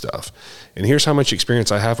issues and stuff. And here's how much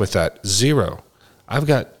experience I have with that. 0.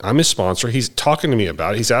 I'm his sponsor. He's talking to me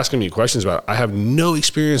about it. He's asking me questions about it. I have no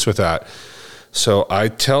experience with that. So I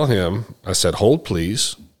tell him, I said, hold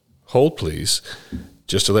please.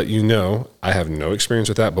 Just to let you know, I have no experience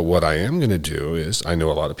with that, but what I am going to do is I know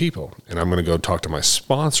a lot of people, and I'm going to go talk to my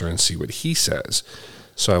sponsor and see what he says.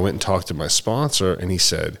 So I went and talked to my sponsor, and he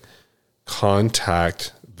said,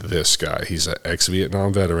 contact this guy. He's an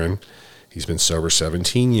ex-Vietnam veteran. He's been sober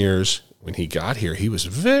 17 years. when he got here, he was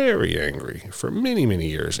very angry for many, many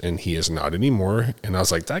years, and he is not anymore. And I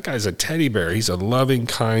was like, that guy's a teddy bear. He's a loving,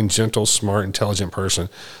 kind, gentle, smart, intelligent person.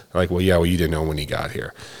 They're like, well, you didn't know when he got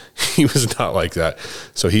here. He was not like that.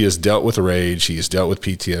 So he has dealt with rage. He has dealt with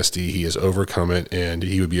PTSD. He has overcome it, and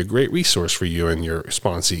he would be a great resource for you and your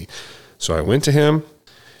sponsee. So I went to him.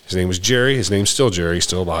 His name was Jerry. His name's still Jerry,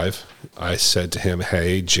 still alive. I said to him,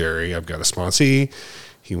 hey, Jerry, I've got a sponsee.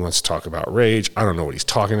 He wants to talk about rage. I don't know what he's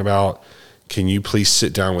talking about. Can you please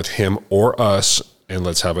sit down with him or us and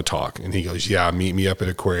let's have a talk? And he goes, yeah, meet me up at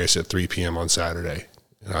Aquarius at 3 p.m. on Saturday.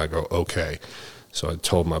 And I go, okay. So I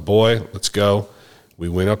told my boy, let's go. We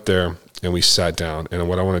went up there and we sat down. And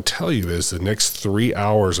what I want to tell you is the next 3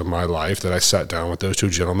 hours of my life that I sat down with those two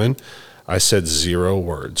gentlemen, I said 0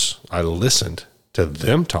 words. I listened to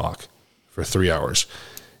them talk for 3 hours.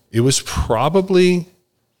 It was probably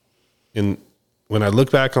when I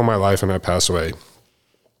look back on my life and I pass away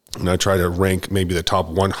and I try to rank maybe the top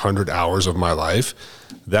 100 hours of my life,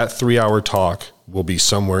 that 3-hour talk will be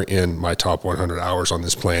somewhere in my top 100 hours on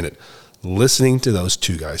this planet, listening to those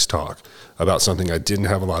two guys talk about something I didn't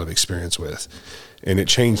have a lot of experience with. And it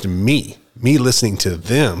changed me listening to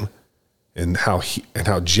them and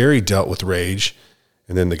how Jerry dealt with rage.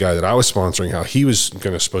 And then the guy that I was sponsoring, how he was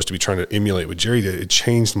supposed to be trying to emulate what Jerry did. It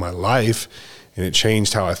changed my life, and it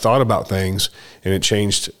changed how I thought about things, and it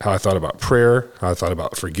changed how I thought about prayer, how I thought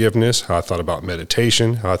about forgiveness, how I thought about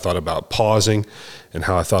meditation, how I thought about pausing, and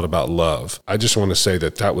how I thought about love. I just want to say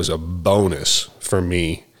that was a bonus for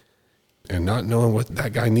me, and not knowing what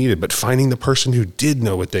that guy needed, but finding the person who did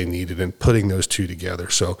know what they needed and putting those two together.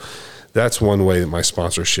 So that's one way that my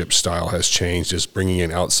sponsorship style has changed, is bringing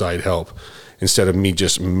in outside help instead of me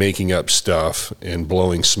just making up stuff and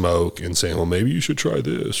blowing smoke and saying, well, maybe you should try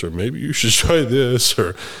this, or maybe you should try this,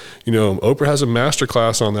 or, Oprah has a master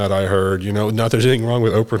class on that, I heard. Not that there's anything wrong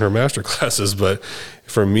with Oprah and her master classes, but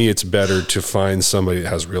for me, it's better to find somebody that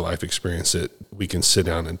has real life experience that we can sit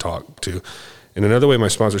down and talk to. And another way my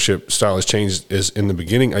sponsorship style has changed is, in the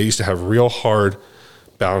beginning, I used to have real hard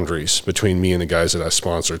boundaries between me and the guys that I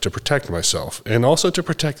sponsor to protect myself and also to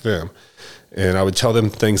protect them. And I would tell them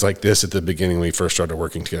things like this at the beginning when we first started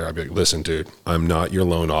working together. I'd be like, listen, dude, I'm not your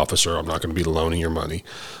loan officer. I'm not going to be loaning your money.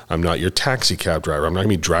 I'm not your taxi cab driver. I'm not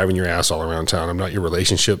going to be driving your ass all around town. I'm not your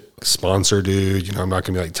relationship sponsor, dude. I'm not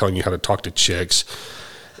going to be telling you how to talk to chicks.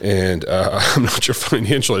 And I'm not your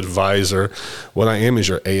financial advisor. What I am is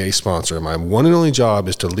your AA sponsor. My one and only job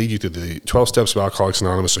is to lead you through the 12 steps of Alcoholics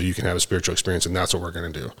Anonymous so you can have a spiritual experience, and that's what we're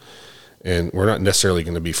going to do. And we're not necessarily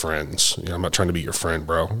going to be friends. I'm not trying to be your friend,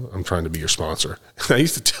 bro. I'm trying to be your sponsor. I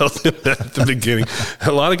used to tell them that at the beginning.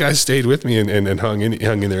 A lot of guys stayed with me and hung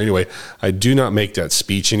in there anyway. I do not make that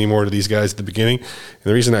speech anymore to these guys at the beginning. And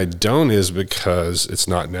the reason I don't is because it's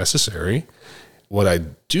not necessary. What I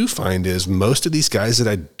do find is most of these guys that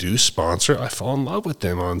I do sponsor, I fall in love with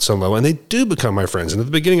them on some level, and they do become my friends. And at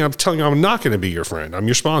the beginning, I'm telling you, I'm not going to be your friend. I'm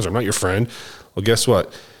your sponsor. I'm not your friend. Well, guess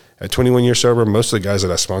what? At 21 years sober, most of the guys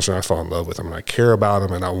that I sponsor, I fall in love with them, and I care about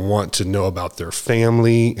them, and I want to know about their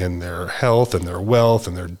family and their health and their wealth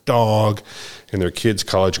and their dog and their kids'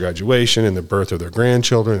 college graduation and the birth of their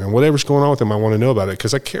grandchildren and whatever's going on with them. I want to know about it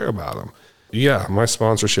because I care about them. Yeah, my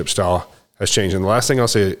sponsorship style has changed. And the last thing I'll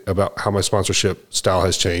say about how my sponsorship style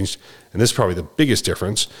has changed, and this is probably the biggest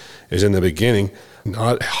difference, is in the beginning,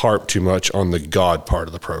 not harp too much on the God part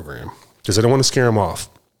of the program because I don't want to scare them off.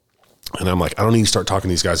 And I'm like, I don't need to start talking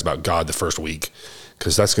to these guys about God the first week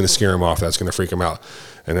because that's going to scare them off. That's going to freak them out.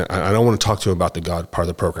 And I don't want to talk to them about the God part of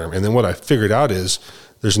the program. And then what I figured out is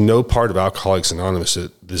there's no part of Alcoholics Anonymous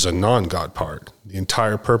that is a non-God part. The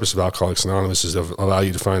entire purpose of Alcoholics Anonymous is to allow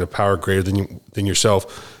you to find a power greater than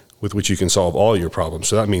yourself with which you can solve all your problems.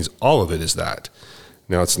 So that means all of it is that.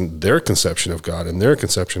 Now it's their conception of God and their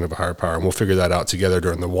conception of a higher power. And we'll figure that out together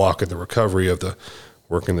during the walk and the recovery of the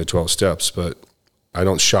work in the 12 steps. But I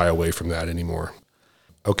don't shy away from that anymore.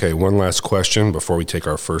 Okay, one last question before we take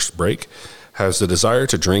our first break. Has the desire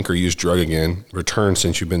to drink or use drug again returned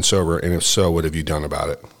since you've been sober? And if so, what have you done about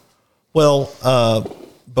it? Well,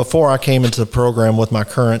 before I came into the program with my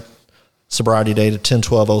current sobriety date of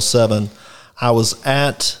 10/12/07, I was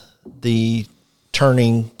at the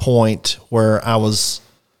turning point where I was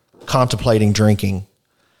contemplating drinking.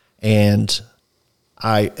 And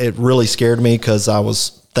it really scared me because I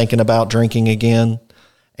was thinking about drinking again.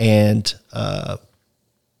 And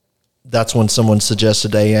that's when someone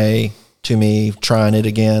suggested AA to me, trying it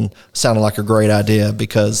again. Sounded like a great idea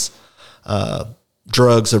because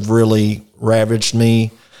drugs have really ravaged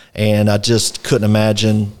me, and I just couldn't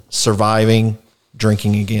imagine surviving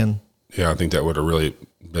drinking again. Yeah, I think that would have really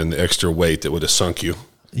been the extra weight that would have sunk you.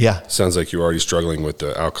 Yeah. Sounds like you're already struggling with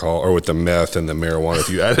the alcohol or with the meth and the marijuana. If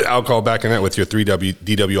you added alcohol back in that with your 3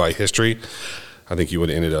 DWI history, I think you would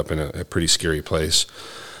have ended up in a pretty scary place.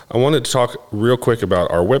 I wanted to talk real quick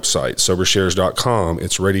about our website, SoberShares.com.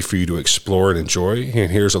 It's ready for you to explore and enjoy.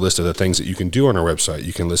 And here's a list of the things that you can do on our website.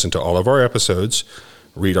 You can listen to all of our episodes,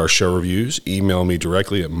 read our show reviews, email me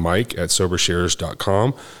directly at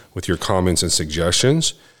mike@SoberShares.com with your comments and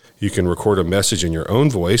suggestions. You can record a message in your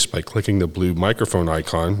own voice by clicking the blue microphone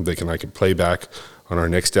icon that I can play back on our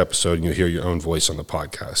next episode, and you'll hear your own voice on the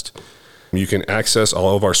podcast. You can access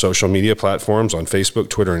all of our social media platforms on Facebook,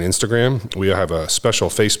 Twitter, and Instagram. We have a special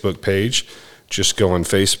Facebook page. Just go on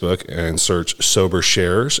Facebook and search Sober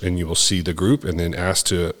Shares, and you will see the group, and then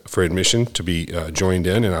ask for admission to be joined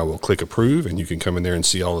in, and I will click approve, and you can come in there and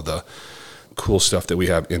see all of the cool stuff that we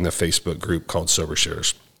have in the Facebook group called Sober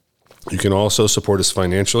Shares. You can also support us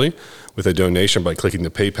financially with a donation by clicking the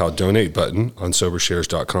PayPal donate button on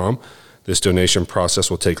SoberShares.com. This donation process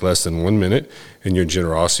will take less than 1 minute, and your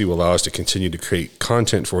generosity will allow us to continue to create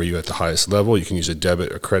content for you at the highest level. You can use a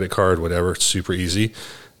debit or credit card, whatever. It's super easy.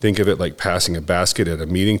 Think of it like passing a basket at a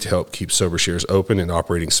meeting to help keep Sober Shares open and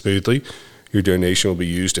operating smoothly. Your donation will be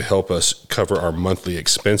used to help us cover our monthly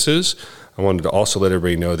expenses. I wanted to also let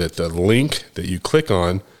everybody know that the link that you click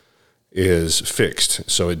on is fixed.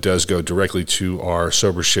 So it does go directly to our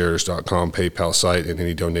SoberShares.com PayPal site, and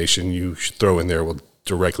any donation you throw in there will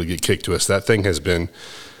directly get kicked to us. That thing has been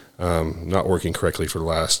not working correctly for the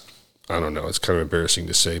last, I don't know, it's kind of embarrassing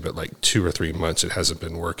to say, but like 2 or 3 months it hasn't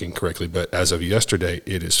been working correctly. But as of yesterday,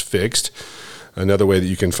 it is fixed. Another way that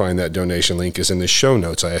you can find that donation link is in the show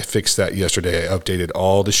notes. I fixed that yesterday. I updated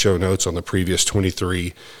all the show notes on the previous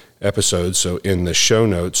 23 episodes. So in the show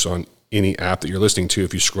notes on any app that you're listening to,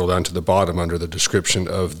 if you scroll down to the bottom under the description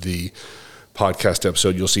of the podcast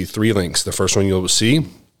episode, you'll see 3 links. The first one you'll see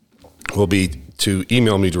will be to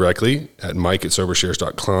email me directly at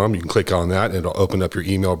mike@sobershares.com. You can click on that, and it'll open up your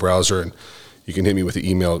email browser, and you can hit me with the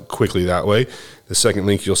email quickly that way. The second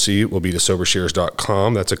link you'll see will be to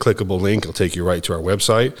sobershares.com. That's a clickable link. It'll take you right to our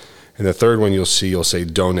website. And the third one you'll say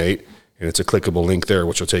donate, and it's a clickable link there,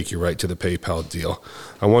 which will take you right to the PayPal deal.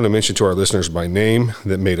 I want to mention to our listeners by name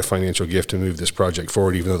that made a financial gift to move this project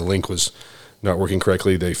forward, even though the link was not working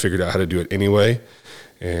correctly. They figured out how to do it anyway.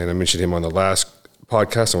 And I mentioned him on the last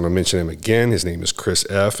podcast. I want to mention him again. His name is Chris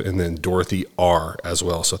F. and then Dorothy R. as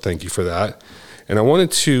well. So thank you for that. And I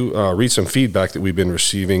wanted to read some feedback that we've been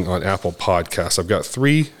receiving on Apple Podcasts. I've got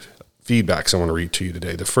 3 feedbacks I want to read to you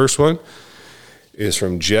today. The first one is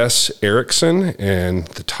from Jess Erickson, and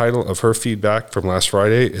the title of her feedback from last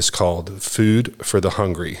Friday is called Food for the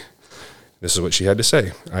Hungry. This is what she had to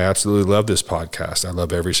say. I absolutely love this podcast. I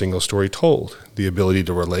love every single story told. The ability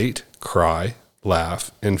to relate, cry,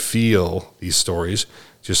 laugh, and feel these stories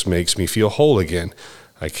just makes me feel whole again.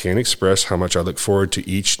 I can't express how much I look forward to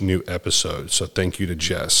each new episode. So thank you to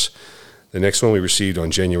Jess. The next one we received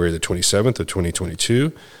on January the 27th of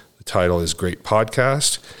 2022. The title is Great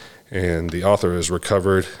Podcast, and the author is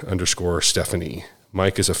recovered_Stephanie.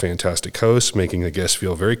 Mike is a fantastic host, making the guests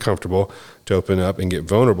feel very comfortable to open up and get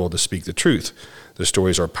vulnerable to speak the truth. The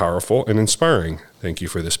stories are powerful and inspiring. Thank you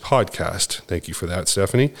for this podcast. Thank you for that,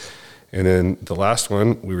 Stephanie. And then the last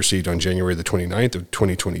one we received on January the 29th of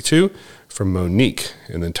 2022 from Monique.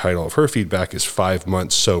 And the title of her feedback is 5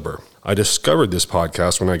 months sober. I discovered this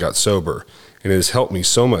podcast when I got sober, and it has helped me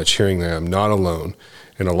so much hearing that I'm not alone.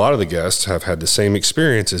 And a lot of the guests have had the same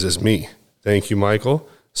experiences as me. Thank you, Michael.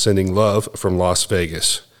 Sending love from Las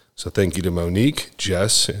Vegas. So thank you to Monique,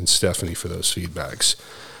 Jess, and Stephanie for those feedbacks.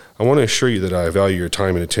 I want to assure you that I value your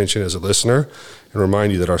time and attention as a listener, and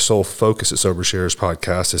remind you that our sole focus at Sober Shares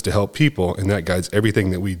Podcast is to help people, and that guides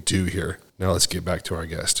everything that we do here. Now let's get back to our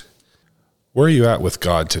guest. Where are you at with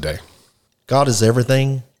God today? God is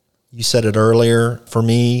everything. You said it earlier. For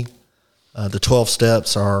me, the 12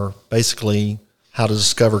 steps are basically how to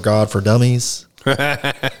discover God for dummies.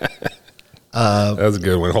 That's a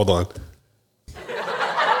good one. Hold on.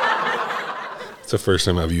 It's the first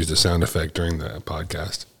time I've used a sound effect during the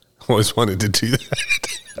podcast. I always wanted to do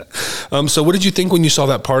that. So what did you think when you saw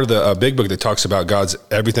that part of the big book that talks about God's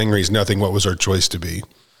everything or he's nothing? What was our choice to be?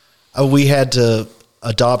 We had to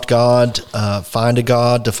adopt God, find a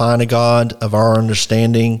God, define a God of our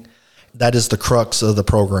understanding. That is the crux of the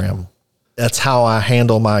program. That's how I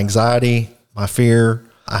handle my anxiety, my fear.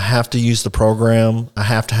 I have to use the program. I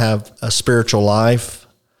have to have a spiritual life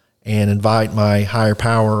and invite my higher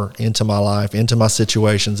power into my life, into my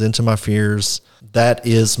situations, into my fears. That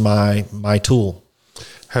is my tool.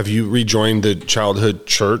 Have you rejoined the childhood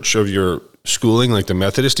church of your schooling, like the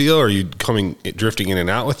Methodist deal? Or are you drifting in and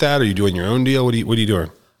out with that? Are you doing your own deal? What are you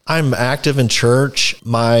doing? I'm active in church.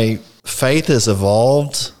 My faith has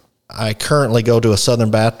evolved. I currently go to a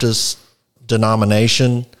Southern Baptist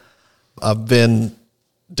denomination. I've been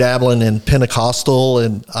dabbling in Pentecostal,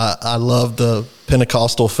 and I love the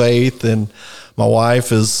Pentecostal faith, and my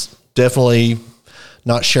wife is definitely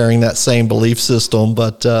not sharing that same belief system,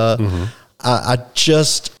 but I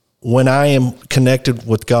just, when I am connected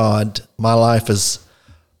with God, my life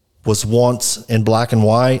was once in black and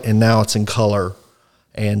white, and now it's in color.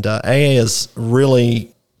 And AA has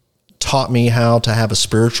really taught me how to have a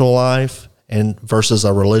spiritual life and versus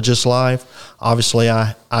a religious life. Obviously,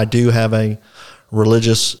 I do have a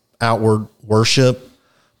religious outward worship,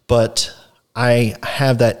 but I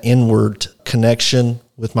have that inward connection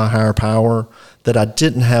with my higher power that I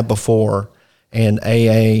didn't have before. And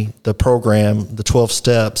AA, the program, the 12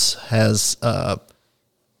 steps, has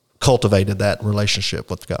cultivated that relationship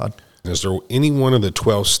with God. Is there any one of the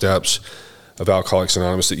 12 steps of Alcoholics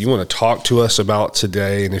Anonymous that you want to talk to us about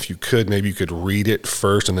today? And if you could, maybe you could read it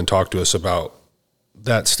first and then talk to us about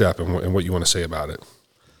that step and what you want to say about it.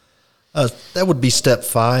 That would be step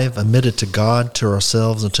 5, admitted to God, to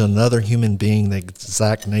ourselves, and to another human being the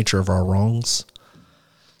exact nature of our wrongs.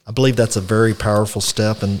 I believe that's a very powerful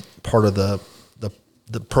step and part of the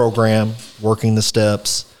program, working the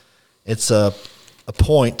steps. It's a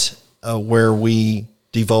point where we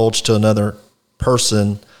divulge to another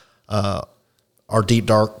person our deep,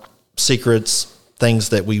 dark secrets, things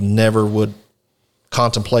that we never would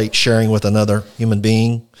contemplate sharing with another human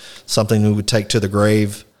being, something we would take to the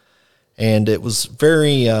grave. And it was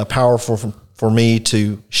very powerful for me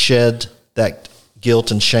to shed that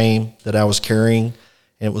guilt and shame that I was carrying,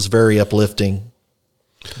 and it was very uplifting.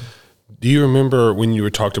 Do you remember when you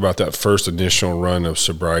were talked about that first initial run of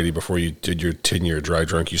sobriety before you did your 10-year dry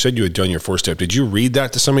drunk? You said you had done your 4th step. Did you read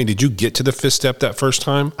that to somebody? Did you get to the 5th step that first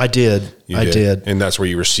time? I did. I did. And that's where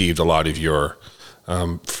you received a lot of your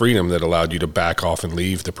freedom that allowed you to back off and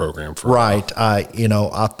leave the program for right. I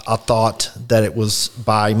thought that it was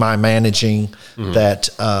by my managing that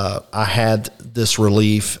I had this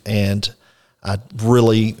relief, and I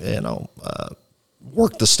really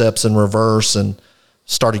worked the steps in reverse and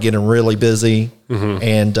started getting really busy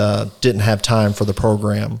and didn't have time for the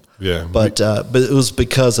program. Yeah, but it was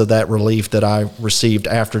because of that relief that I received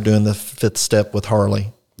after doing the 5th step with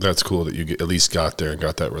Harley. That's cool that you at least got there and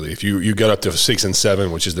got that relief. You got up to 6 and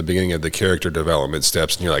 7, which is the beginning of the character development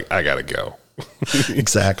steps, and you're like, I gotta go.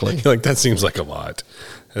 Exactly. You're like, that seems like a lot.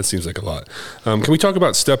 Can we talk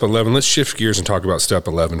about step 11? Let's shift gears and talk about step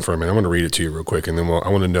 11 for a minute. I'm going to read it to you real quick, and then I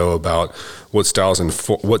want to know about what styles and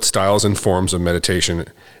forms of meditation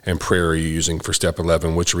and prayer are you using for step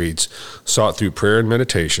 11, which reads, sought through prayer and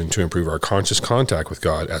meditation to improve our conscious contact with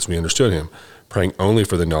God as we understood him, praying only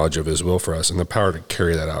for the knowledge of his will for us and the power to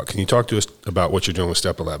carry that out. Can you talk to us about what you're doing with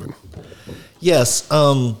step 11? Yes.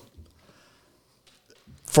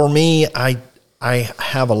 For me, I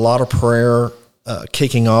have a lot of prayer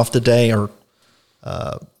kicking off the day, or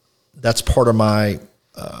that's part of my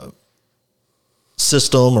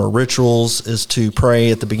system or rituals, is to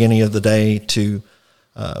pray at the beginning of the day to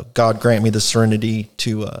God grant me the serenity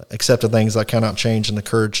to accept the things I cannot change and the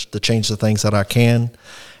courage to change the things that I can,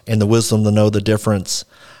 and the wisdom to know the difference.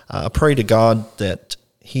 I pray to God that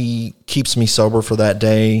he keeps me sober for that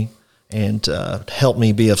day and help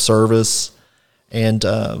me be of service. And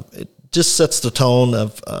it just sets the tone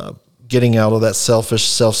of getting out of that selfish,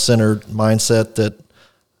 self-centered mindset that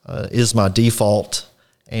is my default.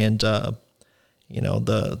 And the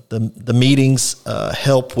meetings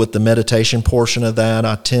help with the meditation portion of that.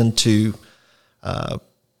 I tend to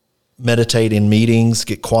meditate in meetings,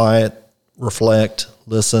 get quiet, reflect,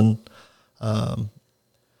 listen.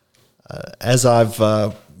 As I've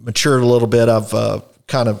matured a little bit, I've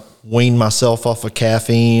kind of weaned myself off of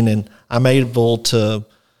caffeine, and I'm able to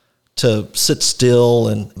sit still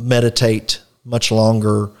and meditate much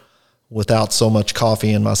longer without so much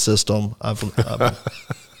coffee in my system.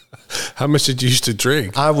 How much did you used to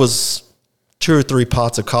drink? I was 2 or 3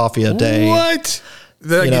 pots of coffee a day. What? Did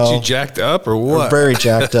that get you jacked up or what? Very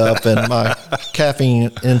jacked up, and my caffeine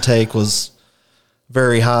intake was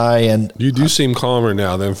very high. And you do seem calmer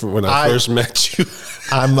now than when I first met you.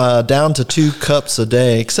 I'm down to 2 cups a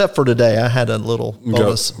day, except for today. I had a little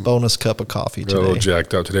bonus cup of coffee today. A little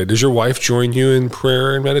jacked up today. Does your wife join you in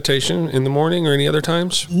prayer and meditation in the morning or any other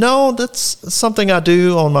times? No, that's something I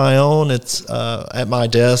do on my own. It's at my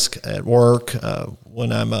desk at work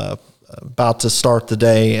when I'm about to start the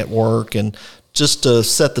day at work, and just to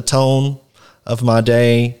set the tone of my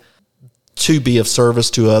day to be of service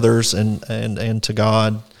to others and to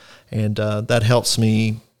God. And that helps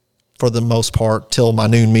me for the most part till my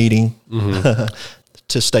noon meeting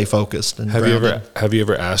to stay focused and Have grounded. you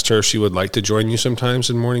ever asked her if she would like to join you sometimes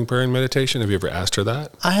in morning prayer and meditation? Have you ever asked her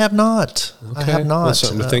that? I have not. I have not. Well,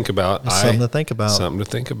 something to think about. Something to think about. Something to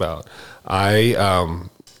think about.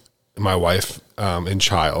 My wife and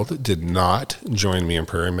child did not join me in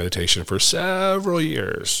prayer and meditation for several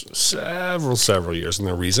years, several years. And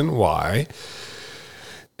the reason why,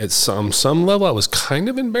 at some level, I was kind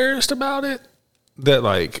of embarrassed about it, that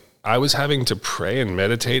like I was having to pray and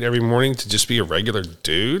meditate every morning to just be a regular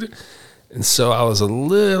dude. And so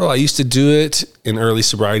I used to do it in early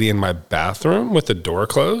sobriety in my bathroom with the door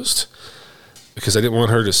closed, because I didn't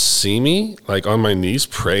want her to see me like on my knees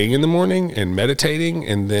praying in the morning and meditating.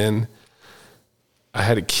 And then I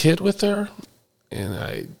had a kid with her, and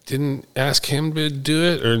I didn't ask him to do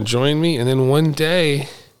it or join me. And then one day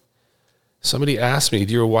somebody asked me,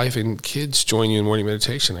 do your wife and kids join you in morning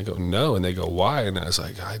meditation? I go, no. And they go, why? And I was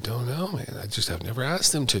like, I don't know, man. I just have never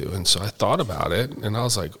asked them to. And so I thought about it, and I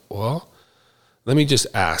was like, well, let me just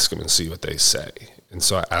ask them and see what they say. And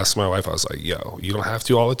so I asked my wife, I was like, yo, you don't have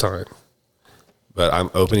to all the time, but I'm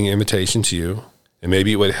opening an invitation to you, and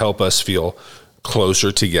maybe it would help us feel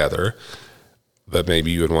closer together, but maybe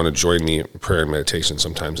you would want to join me in prayer and meditation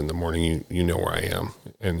sometimes in the morning. You know where I am,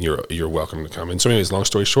 and you're welcome to come. And so anyways, long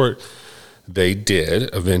story short, they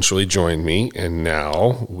did eventually join me, and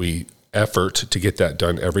now we effort to get that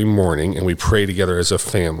done every morning, and we pray together as a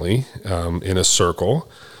family in a circle,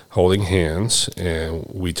 holding hands, and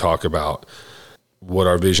we talk about what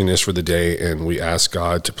our vision is for the day, and we ask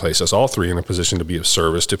God to place us all three in a position to be of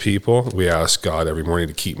service to people. We ask God every morning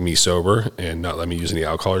to keep me sober and not let me use any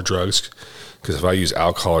alcohol or drugs, because if I use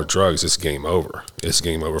alcohol or drugs, it's game over. It's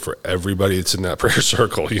game over for everybody that's in that prayer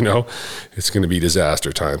circle, you know? It's going to be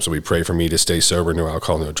disaster time. So we pray for me to stay sober, no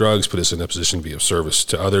alcohol, no drugs, put us in a position to be of service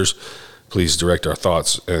to others. Please direct our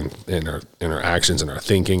thoughts and our actions and our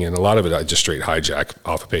thinking. And a lot of it I just straight hijack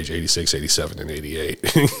off of page 86, 87, and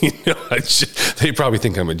 88. You know, they probably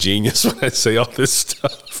think I'm a genius when I say all this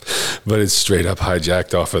stuff, but it's straight up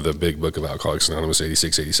hijacked off of the big book of Alcoholics Anonymous,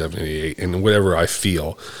 86, 87, 88, and whatever I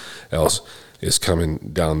feel else is coming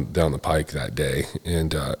down the pike that day.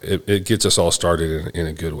 And it gets us all started in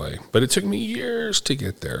a good way. But it took me years to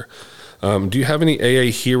get there. Do you have any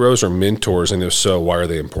AA heroes or mentors? And if so, why are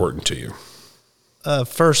they important to you?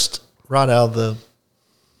 First, right out of the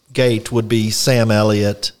gate would be Sam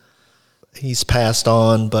Elliott. He's passed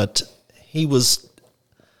on, but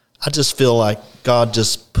I just feel like God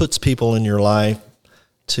just puts people in your life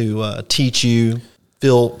to teach you,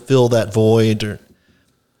 fill that void.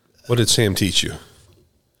 What did Sam teach you?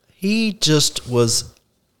 He just was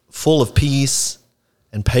full of peace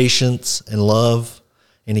and patience and love,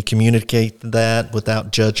 and he communicated that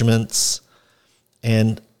without judgments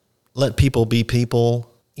and let people be people.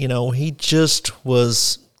 You know, he just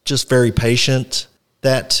was just very patient.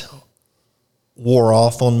 That wore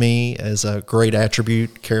off on me as a great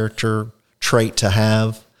attribute, character trait to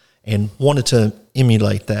have, and wanted to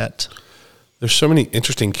emulate that. There's so many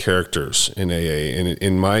interesting characters in AA, and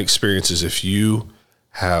in my experiences, if you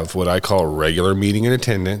have what I call regular meeting and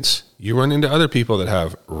attendance, you run into other people that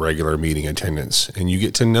have regular meeting attendance, and you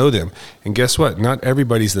get to know them. And guess what? Not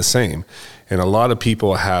everybody's the same. And a lot of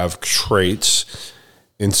people have traits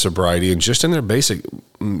in sobriety and just in their basic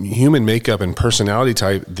human makeup and personality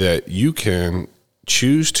type that you can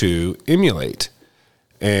choose to emulate.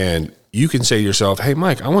 And you can say to yourself, hey,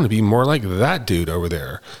 Mike, I want to be more like that dude over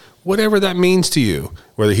there. Whatever that means to you,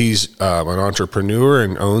 whether he's an entrepreneur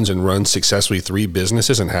and owns and runs successfully 3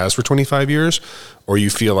 businesses and has for 25 years, or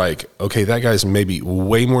you feel like, okay, that guy's maybe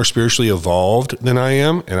way more spiritually evolved than I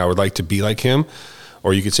am, and I would like to be like him.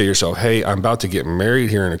 Or you could say to yourself, hey, I'm about to get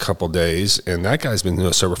married here in a couple days, and that guy's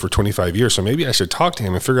been sober for 25 years, so maybe I should talk to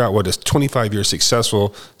him and figure out what a 25-year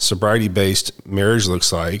successful sobriety-based marriage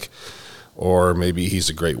looks like. Or maybe he's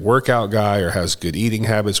a great workout guy or has good eating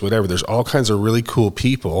habits, whatever. There's all kinds of really cool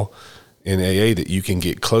people in AA that you can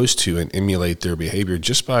get close to and emulate their behavior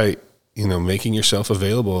just by, making yourself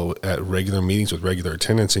available at regular meetings with regular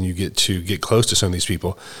attendance, and you get to get close to some of these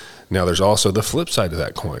people. Now, there's also the flip side of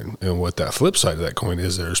that coin. And what that flip side of that coin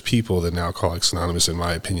is, there's people that in Alcoholics Anonymous, in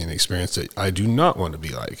my opinion, experience that I do not want to be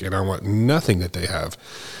like, and I want nothing that they have.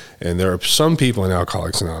 And there are some people in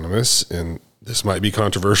Alcoholics Anonymous, and this might be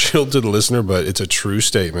controversial to the listener, but it's a true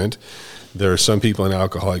statement. There are some people in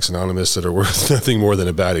Alcoholics Anonymous that are worth nothing more than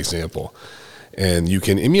a bad example. And you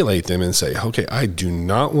can emulate them and say, okay, I do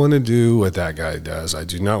not want to do what that guy does. I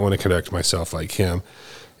do not want to conduct myself like him.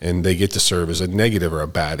 And they get to serve as a negative or a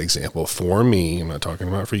bad example for me. I'm not talking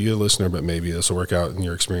about for you, the listener, but maybe this will work out in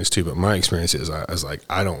your experience too. But my experience is I was like,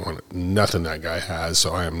 I don't want nothing that guy has,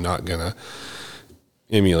 so I am not going to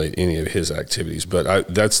emulate any of his activities,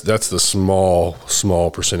 but that's the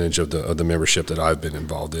small percentage of the membership that I've been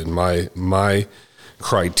involved in. My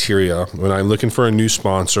criteria when I'm looking for a new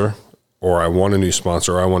sponsor, or I want a new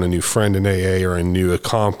sponsor, or I want a new friend in AA, or a new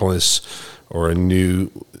accomplice, or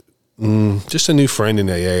just a new friend in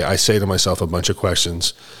AA, I say to myself a bunch of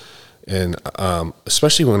questions. And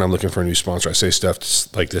especially when I'm looking for a new sponsor, I say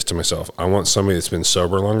stuff like this to myself. I want somebody that's been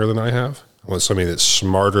sober longer than I have. I want somebody that's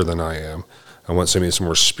smarter than I am. I want somebody that's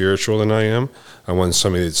more spiritual than I am. I want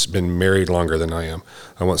somebody that's been married longer than I am.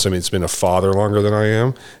 I want somebody that's been a father longer than I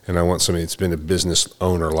am. And I want somebody that's been a business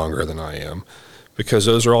owner longer than I am. Because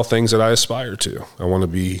those are all things that I aspire to.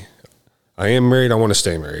 I am married, I want to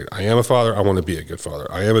stay married. I am a father, I want to be a good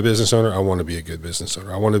father. I am a business owner, I want to be a good business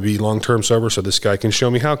owner. I want to be long-term sober so this guy can show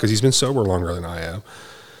me how, because he's been sober longer than I have.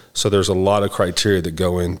 So there's a lot of criteria that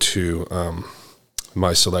go into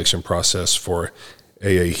my selection process for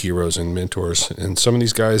AA heroes and mentors. And some of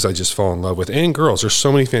these guys I just fall in love with, and girls. There's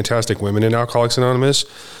so many fantastic women in Alcoholics Anonymous.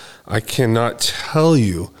 I cannot tell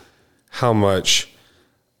you how much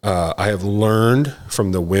I have learned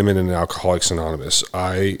from the women in Alcoholics Anonymous.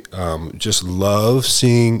 I just love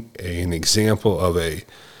seeing an example of a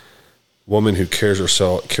woman who carries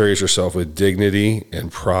herself with dignity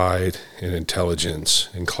and pride and intelligence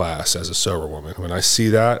and class as a sober woman. When I see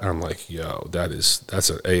that, I'm like, yo, that's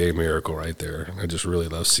an AA miracle right there. And I just really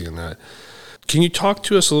love seeing that. Can you talk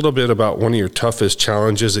to us a little bit about one of your toughest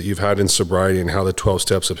challenges that you've had in sobriety and how the 12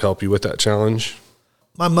 steps have helped you with that challenge?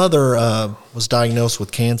 My mother was diagnosed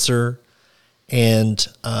with cancer, and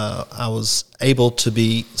I was able to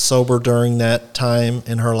be sober during that time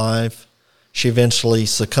in her life. She eventually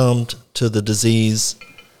succumbed to the disease,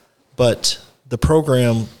 but the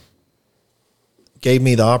program gave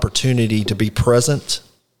me the opportunity to be present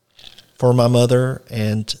for my mother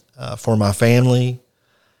and for my family,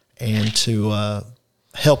 and to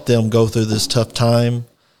help them go through this tough time.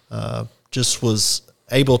 Just was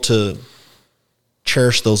able to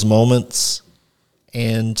cherish those moments,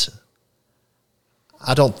 and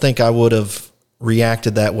I don't think I would have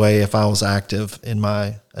reacted that way if I was active in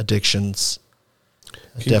my addictions.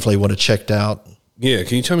 I definitely would have checked out. Yeah,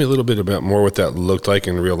 can you tell me a little bit about more what that looked like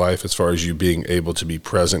in real life as far as you being able to be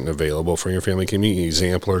present and available for your family? Can you give me an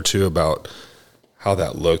example or two about how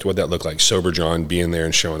that looked, what that looked like, sober John being there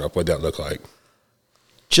and showing up, what that looked like?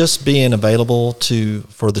 Just being available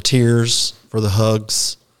for the tears, for the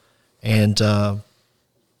hugs, and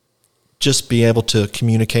just be able to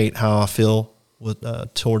communicate how I feel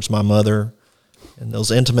towards my mother in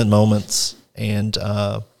those intimate moments. And,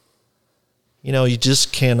 you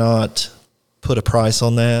just cannot put a price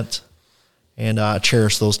on that. And I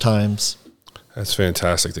cherish those times. That's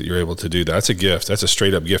fantastic that you're able to do that. That's a gift. That's a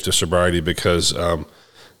straight up gift of sobriety, because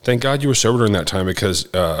thank God you were sober during that time, because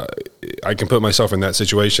I can put myself in that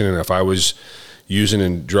situation. And if I was using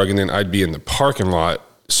and drugging, then I'd be in the parking lot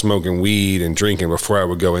smoking weed and drinking before I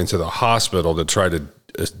would go into the hospital to try to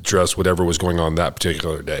address whatever was going on that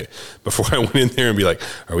particular day. Before I went in there and be like,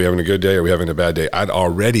 are we having a good day? Are we having a bad day? I'd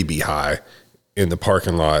already be high in the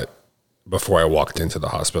parking lot before I walked into the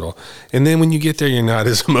hospital. And then when you get there, you're not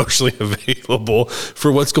as emotionally available for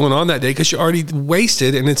what's going on that day, because you're already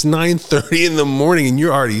wasted and it's 9:30 in the morning and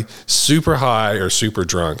you're already super high or super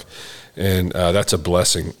drunk. And that's a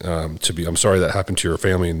blessing to be. I'm sorry that happened to your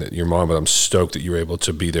family and that your mom, but I'm stoked that you were able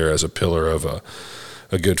to be there as a pillar of a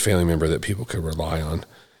good family member that people could rely on.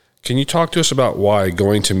 Can you talk to us about why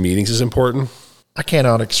going to meetings is important? I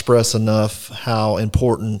cannot express enough how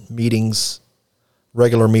important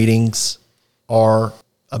regular meetings are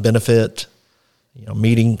a benefit.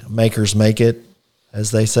 Meeting makers make it,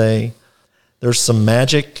 as they say. There's some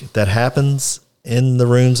magic that happens in the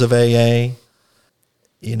rooms of AA.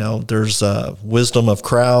 There's wisdom of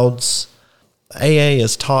crowds. AA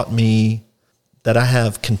has taught me that I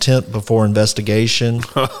have contempt before investigation.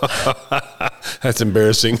 That's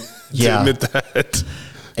embarrassing to admit that.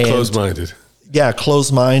 Closed-minded. Yeah,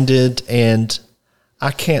 closed-minded. And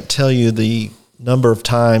I can't tell you the number of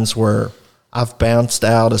times where I've bounced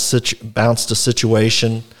a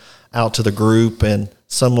situation out to the group, and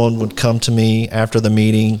someone would come to me after the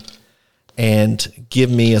meeting and give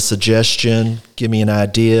me a suggestion, give me an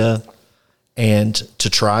idea, and to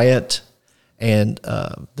try it. And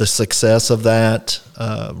the success of that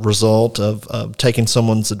result of taking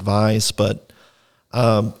someone's advice. But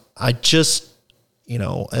I just,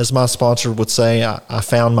 as my sponsor would say, I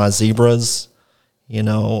found my zebras,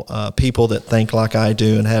 people that think like I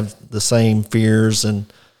do and have the same fears and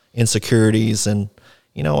insecurities. And,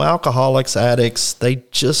 alcoholics, addicts, they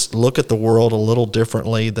just look at the world a little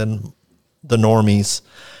differently than the normies.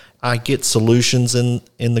 I get solutions in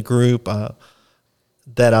the group.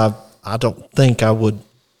 that I don't think I would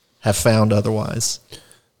have found otherwise.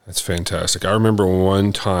 That's fantastic. I remember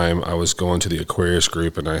one time I was going to the Aquarius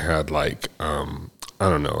group and I had like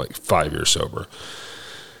 5 years sober.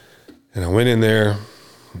 And I went in there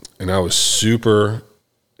and I was super,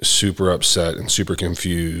 super upset and super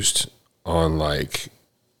confused on like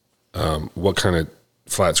what kind of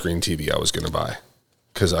flat screen TV I was going to buy.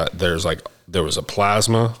 Because there was a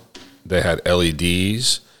plasma, they had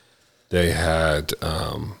LEDs, they had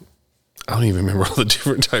I don't even remember all the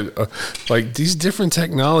different types, like these different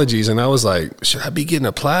technologies. And I was like, should I be getting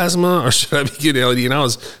a plasma or should I be getting LED? And I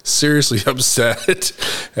was seriously upset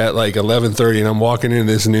at like 11:30, and I'm walking into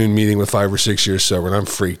this noon meeting with 5 or 6 years sober, and I'm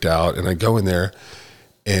freaked out. And I go in there,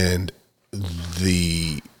 and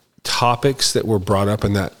the topics that were brought up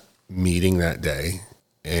in that meeting that day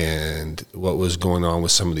and what was going on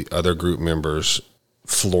with some of the other group members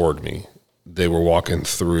floored me. They were walking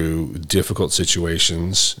through difficult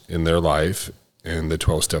situations in their life, and the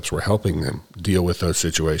 12 steps were helping them deal with those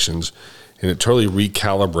situations. And it totally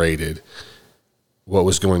recalibrated what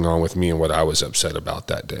was going on with me and what I was upset about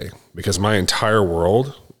that day. Because my entire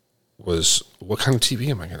world was, what kind of TV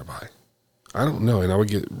am I going to buy? I don't know. And I would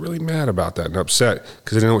get really mad about that and upset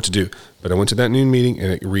because I didn't know what to do. But I went to that noon meeting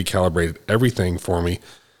and it recalibrated everything for me.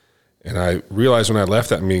 And I realized when I left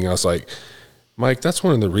that meeting, I was like, Mike, that's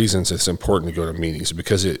one of the reasons it's important to go to meetings,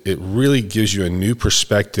 because it really gives you a new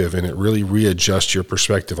perspective, and it really readjusts your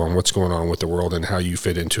perspective on what's going on with the world and how you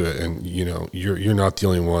fit into it. And, you know, you're not the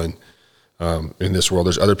only one in this world.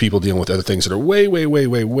 There's other people dealing with other things that are way, way, way,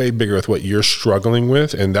 way, way bigger with what you're struggling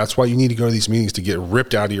with. And that's why you need to go to these meetings, to get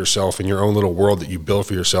ripped out of yourself and your own little world that you build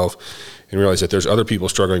for yourself, and realize that there's other people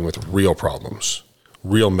struggling with real problems,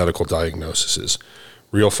 real medical diagnoses,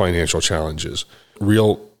 real financial challenges,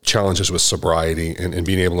 real challenges with sobriety and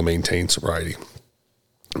being able to maintain sobriety.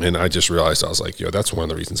 And I just realized, I was like, that's one of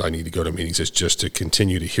the reasons I need to go to meetings, is just to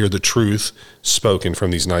continue to hear the truth spoken from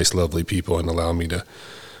these nice, lovely people and allow me to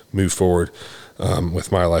move forward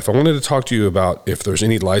with my life. I wanted to talk to you about if there's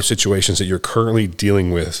any life situations that you're currently dealing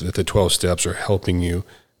with that the 12 steps are helping you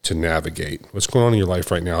to navigate. What's going on in your life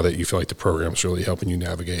right now that you feel like the program's really helping you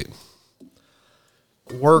navigate?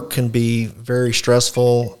 Work can be very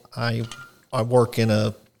stressful. I work in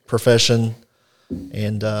a profession,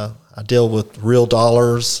 and I deal with real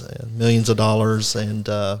dollars and millions of dollars, and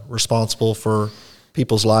responsible for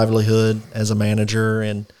people's livelihood as a manager.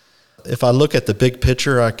 And if I look at the big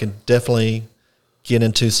picture, I can definitely get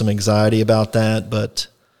into some anxiety about that. But,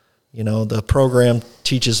 the program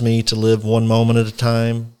teaches me to live one moment at a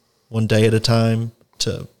time, one day at a time,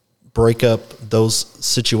 to break up those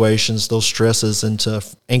situations, those stresses, into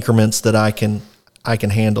increments that I can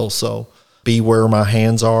handle. So be where my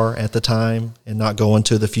hands are at the time and not go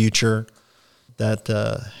into the future. That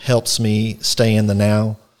helps me stay in the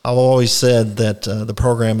now. I've always said that the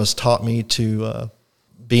program has taught me to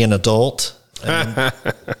be an adult.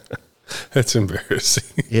 That's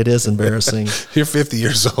embarrassing. It is embarrassing. You're 50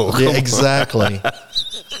 years old. Yeah, exactly.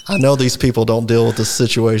 I know these people don't deal with the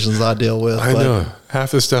situations I deal with. I know.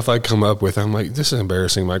 Half the stuff I come up with, I'm like, this is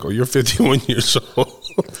embarrassing, Michael. You're 51 years old.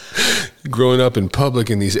 Growing up in public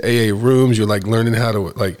in these AA rooms, you're like learning how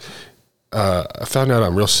to I found out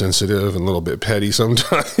I'm real sensitive and a little bit petty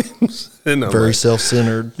sometimes. And I'm very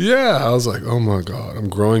self-centered. Yeah. I was like, oh my God, I'm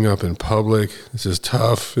growing up in public. This is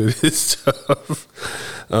tough. It is tough.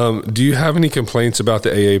 Do you have any complaints about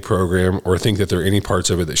the AA program, or think that there are any parts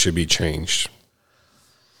of it that should be changed?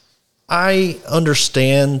 I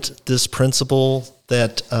understand this principle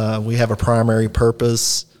that we have a primary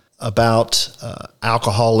purpose about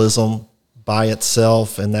alcoholism by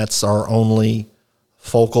itself, and that's our only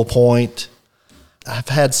focal point. I've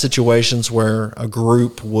had situations where a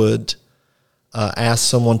group would ask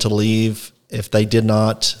someone to leave if they did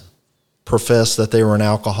not profess that they were an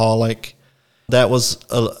alcoholic. That was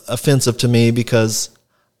offensive to me because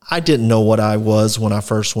I didn't know what I was when I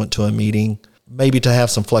first went to a meeting. Maybe to have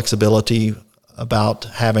some flexibility about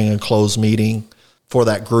having a closed meeting for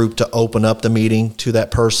that group to open up the meeting to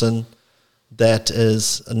that person that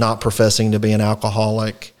is not professing to be an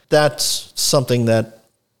alcoholic. That's something that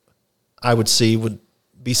I would see would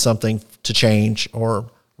be something to change or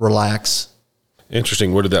relax.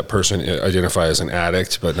 Interesting. What did that person identify as, an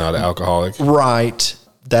addict but not an alcoholic? Right.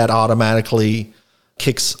 That automatically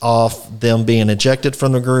kicks off them being ejected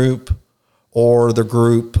from the group, or the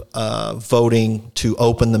group voting to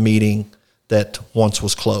open the meeting that once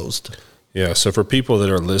was closed. Yeah, so for people that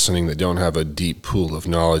are listening that don't have a deep pool of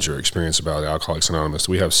knowledge or experience about Alcoholics Anonymous,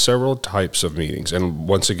 we have several types of meetings. And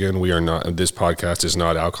once again, this podcast is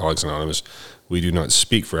not Alcoholics Anonymous. We do not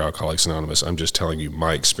speak for Alcoholics Anonymous. I'm just telling you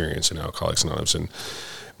my experience in Alcoholics Anonymous. And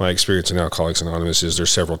my experience in Alcoholics Anonymous is there's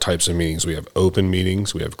several types of meetings. We have open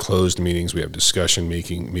meetings, we have closed meetings, we have discussion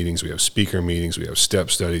meetings, we have speaker meetings, we have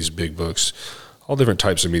step studies, big books, all different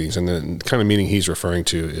types of meetings. And the kind of meeting he's referring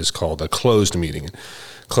to is called a closed meeting.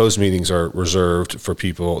 Closed meetings are reserved for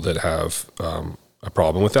people that have a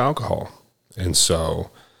problem with alcohol. And so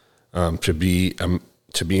to be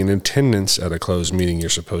in attendance at a closed meeting, you're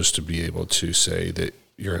supposed to be able to say that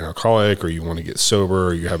you're an alcoholic or you want to get sober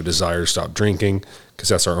or you have a desire to stop drinking, because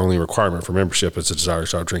that's our only requirement for membership is a desire to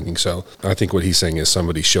stop drinking. So I think what he's saying is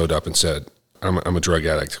somebody showed up and said, I'm a drug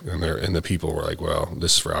addict. And the people were like, well,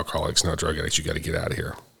 this is for alcoholics, not drug addicts. You got to get out of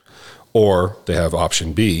here. Or they have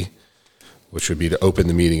option B, which would be to open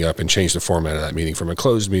the meeting up and change the format of that meeting from a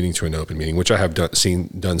closed meeting to an open meeting, which I have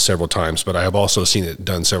done several times, but I have also seen it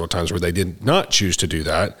done several times where they did not choose to do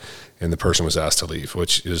that, and the person was asked to leave,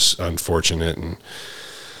 which is unfortunate and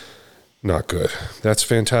not good. That's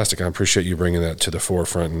fantastic. I appreciate you bringing that to the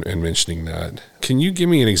forefront and mentioning that. Can you give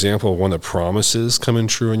me an example of one of the promises coming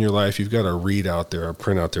true in your life? You've got a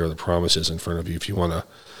print out there of the promises in front of you if you want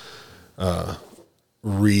to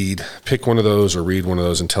pick one of those or read one of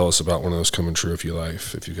those and tell us about one of those coming true if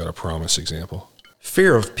you've got a promise example.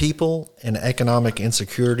 Fear of people and economic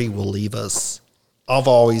insecurity will leave us. I've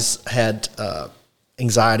always had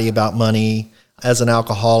anxiety about money. As an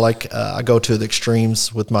alcoholic, I go to the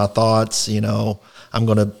extremes with my thoughts. I'm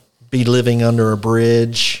going to be living under a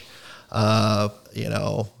bridge. If I'm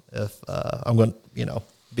going to,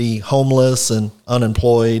 be homeless and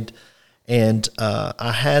unemployed. And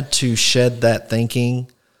I had to shed that thinking.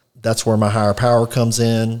 That's where my higher power comes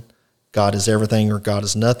in. God is everything or God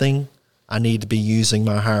is nothing. I need to be using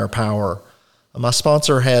my higher power. My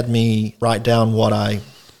sponsor had me write down what I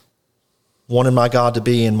wanted my God to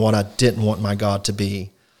be and what I didn't want my God to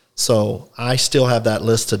be. So I still have that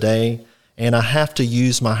list today, and I have to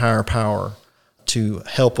use my higher power to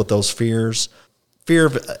help with those fears. Fear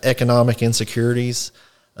of economic insecurities,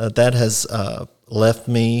 that has left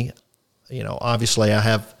me. Obviously I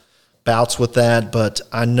have bouts with that, but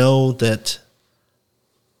I know that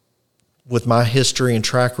with my history and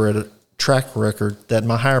track record, that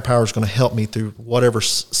my higher power is going to help me through whatever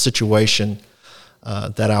situation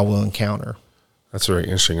that I will encounter. That's very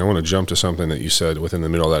interesting. I want to jump to something that you said within the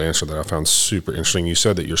middle of that answer that I found super interesting. You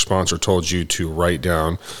said that your sponsor told you to write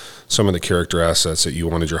down some of the character assets that you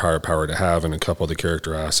wanted your higher power to have and a couple of the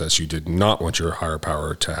character assets you did not want your higher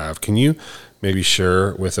power to have. Can you maybe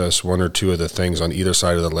share with us one or two of the things on either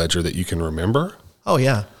side of the ledger that you can remember? Oh,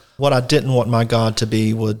 yeah. What I didn't want my God to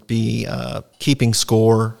be would be keeping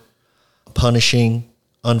score, punishing,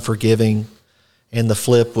 unforgiving, and the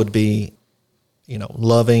flip would be,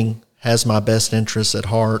 loving, has my best interests at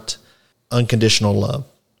heart, unconditional love.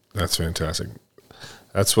 That's fantastic.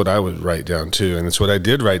 That's what I would write down too. And it's what I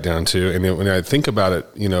did write down too. And then when I think about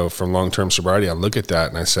it, from long-term sobriety, I look at that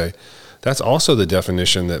and I say, that's also the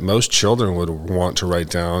definition that most children would want to write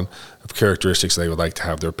down of characteristics they would like to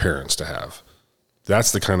have their parents to have.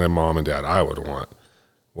 That's the kind of mom and dad I would want.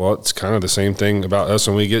 Well, it's kind of the same thing about us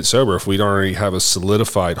when we get sober. If we don't already have a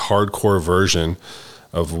solidified, hardcore version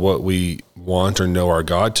of what we want or know our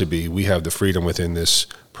God to be, we have the freedom within this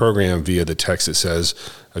program via the text that says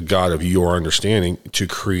a God of your understanding to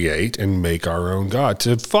create and make our own God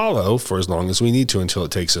to follow for as long as we need to until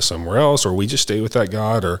it takes us somewhere else, or we just stay with that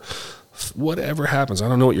God, or whatever happens. I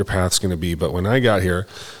don't know what your path's going to be, but when I got here,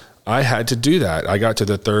 I had to do that. I got to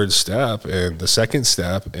the third step and the second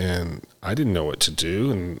step, and I didn't know what to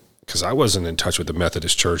do, and because I wasn't in touch with the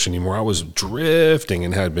Methodist Church anymore. I was drifting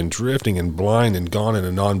and had been drifting and blind and gone and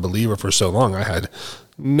a non-believer for so long. I had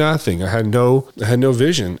nothing. I had no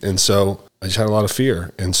vision. And so I just had a lot of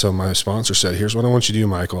fear. And so my sponsor said, here's what I want you to do,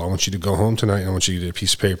 Michael. I want you to go home tonight and I want you to get a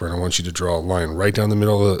piece of paper and I want you to draw a line right down the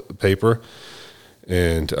middle of the paper.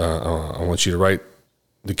 And I want you to write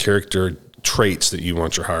the character traits that you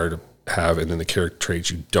want your higher to have and then the character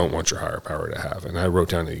traits you don't want your higher power to have. And I wrote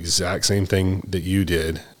down the exact same thing that you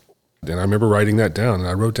did. And I remember writing that down, and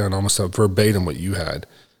I wrote down almost verbatim what you had.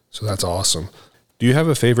 So that's awesome. Do you have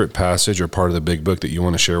a favorite passage or part of the big book that you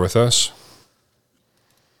want to share with us?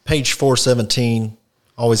 Page 417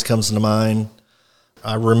 always comes to mind.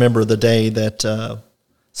 I remember the day that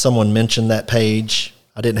someone mentioned that page.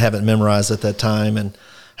 I didn't have it memorized at that time, and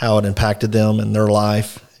how it impacted them and their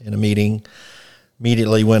life in a meeting.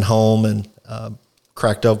 Immediately went home and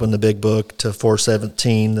cracked open the big book to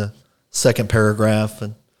 417, the second paragraph,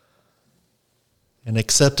 and And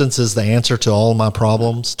acceptance is the answer to all my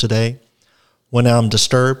problems today. When I'm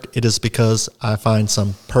disturbed, it is because I find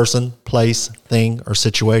some person, place, thing, or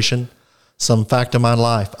situation, some fact of my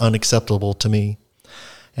life unacceptable to me.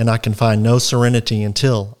 And I can find no serenity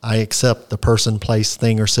until I accept the person, place,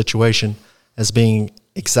 thing, or situation as being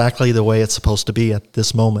exactly the way it's supposed to be at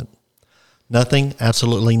this moment. Nothing,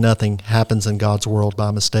 absolutely nothing, happens in God's world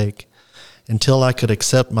by mistake. Until I could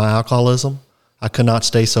accept my alcoholism, I could not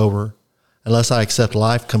stay sober. Unless I accept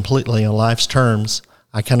life completely on life's terms,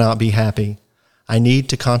 I cannot be happy. I need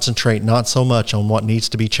to concentrate not so much on what needs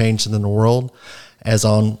to be changed in the world as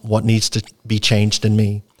on what needs to be changed in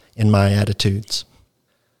me, in my attitudes.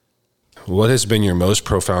 What has been your most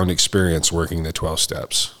profound experience working the 12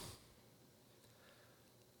 steps?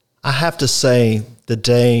 I have to say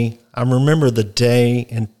I remember the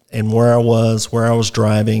day and where I was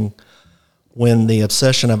driving when the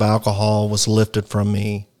obsession of alcohol was lifted from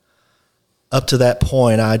me. Up to that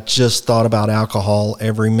point, I just thought about alcohol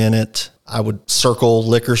every minute. I would circle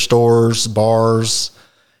liquor stores, bars,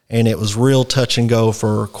 and it was real touch and go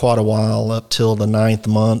for quite a while up till the 9th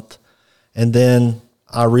month. And then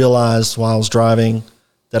I realized while I was driving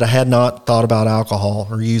that I had not thought about alcohol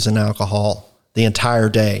or using alcohol the entire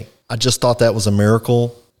day. I just thought that was a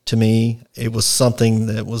miracle to me. It was something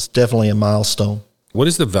that was definitely a milestone. What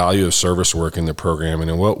is the value of service work in the program, and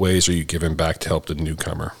in what ways are you giving back to help the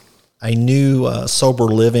newcomer? A new sober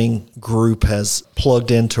living group has plugged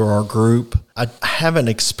into our group. I haven't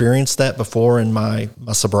experienced that before in my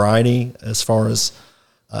sobriety as far as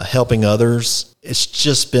helping others. It's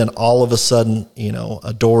just been all of a sudden,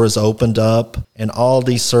 a door has opened up and all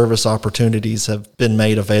these service opportunities have been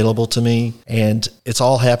made available to me. And it's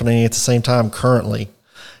all happening at the same time currently.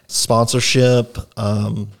 Sponsorship.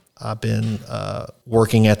 I've been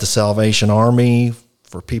working at the Salvation Army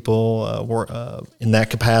for people in that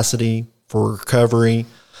capacity for recovery.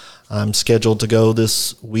 I'm scheduled to go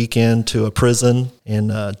this weekend to a prison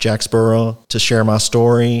in Jacksboro to share my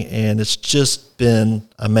story, and it's just been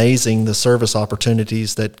amazing the service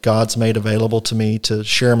opportunities that God's made available to me to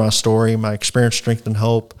share my story, my experience, strength, and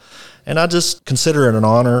hope. And I just consider it an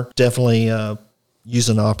honor, definitely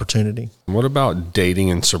using the opportunity. What about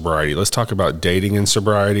dating and sobriety? Let's talk about dating and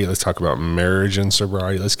sobriety. Let's talk about marriage and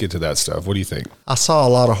sobriety. Let's get to that stuff. What do you think? I saw a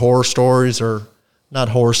lot of horror stories, or not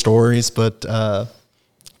horror stories, but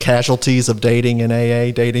casualties of dating in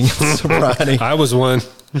AA, dating and sobriety. I was one.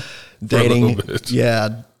 Dating,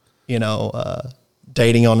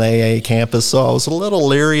 dating on AA campus. So I was a little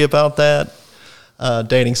leery about that,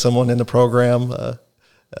 dating someone in the program,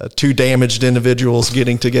 two damaged individuals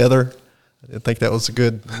getting together. I didn't think that was a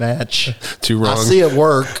good match. Two wrongs. I see it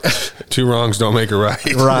work. Two wrongs don't make a right.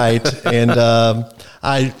 Right. And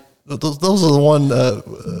those are the one.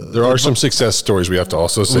 There are some success stories. We have to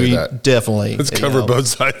also say that. Definitely. Let's cover both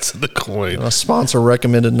sides of the coin. A sponsor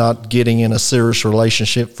recommended not getting in a serious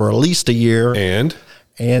relationship for at least a year. And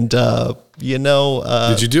did you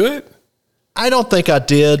do it? I don't think I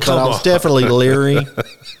did, but I was definitely leery.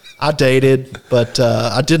 I dated, but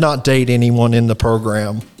I did not date anyone in the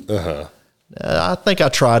program. I think I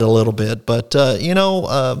tried a little bit, but,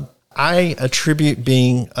 I attribute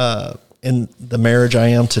being in the marriage I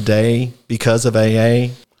am today because of AA.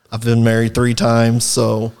 I've been married 3 times,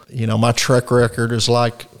 so, my track record is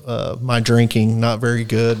like my drinking, not very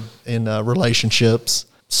good in relationships.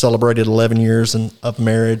 Celebrated 11 years of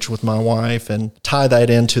marriage with my wife and tie that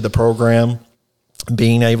into the program,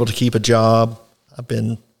 being able to keep a job. I've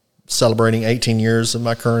been celebrating 18 years of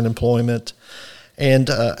my current employment. And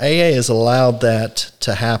AA has allowed that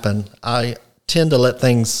to happen. I tend to let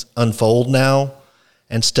things unfold now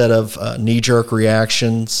instead of knee-jerk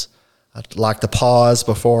reactions. I like to pause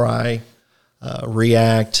before I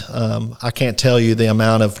react. I can't tell you the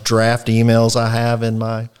amount of draft emails I have in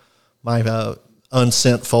my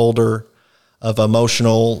unsent folder of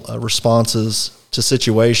emotional responses to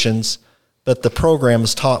situations, but the program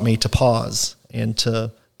has taught me to pause and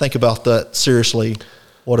to think about that seriously.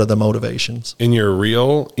 What are the motivations? In your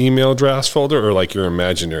real email drafts folder or like your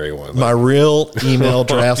imaginary one? My real email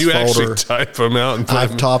drafts folder. You actually type them out and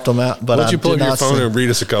I've topped them out, but why don't you pull up your phone and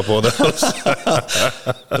read us a couple of those?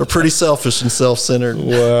 They're pretty selfish and self-centered.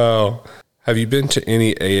 Wow. Have you been to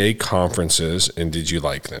any AA conferences and did you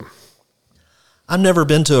like them? I've never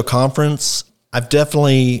been to a conference. I've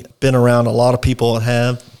definitely been around a lot of people that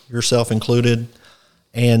have, yourself included,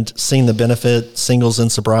 and seen the benefit, singles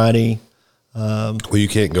in sobriety. Well, you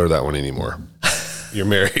can't go to that one anymore. You're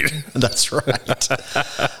married. That's right.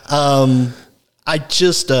 I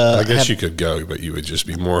guess you could go, but you would just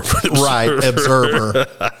be more of an observer.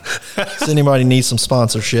 Does anybody need some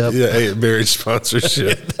sponsorship? Yeah, marriage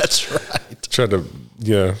sponsorship. That's right. Just try to,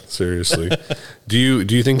 yeah, seriously. Do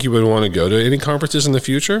you think you would want to go to any conferences in the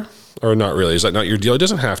future, or not really? Is that not your deal? It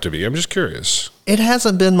doesn't have to be. I'm just curious. It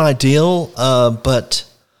hasn't been my deal, but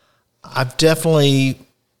I've definitely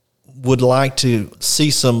would like to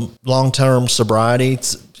see some long-term sobriety,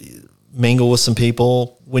 mingle with some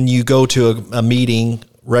people. When you go to a meeting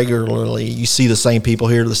regularly, you see the same people,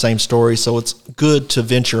 hear the same stories. So it's good to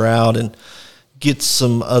venture out and get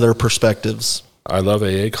some other perspectives. I love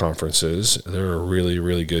AA conferences. They're a really,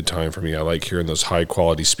 really good time for me. I like hearing those high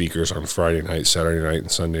quality speakers on Friday night, Saturday night, and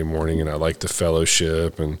Sunday morning. And I like the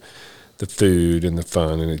fellowship and the food and the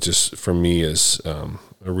fun. And it just, for me, is a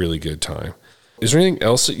really good time. Is there anything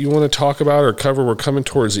else that you want to talk about or cover? We're coming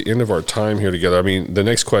towards the end of our time here together. I mean, the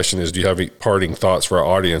next question is, do you have any parting thoughts for our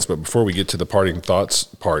audience? But before we get to the parting thoughts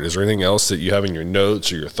part, is there anything else that you have in your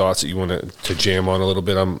notes or your thoughts that you want to jam on a little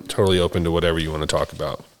bit? I'm totally open to whatever you want to talk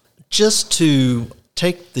about. Just to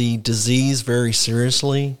take the disease very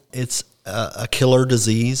seriously. It's a killer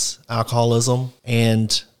disease, alcoholism.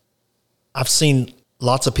 And I've seen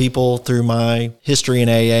lots of people through my history in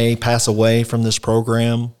AA pass away from this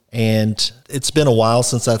program. And it's been a while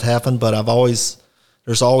since that happened, but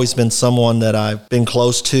there's always been someone that I've been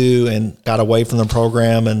close to and got away from the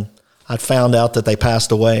program, and I found out that they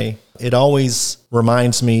passed away. It always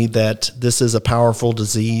reminds me that this is a powerful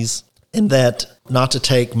disease and that not to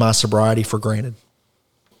take my sobriety for granted.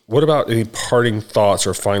 What about any parting thoughts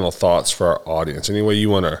or final thoughts for our audience? Any way you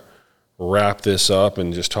want to wrap this up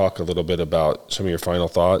and just talk a little bit about some of your final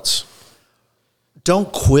thoughts?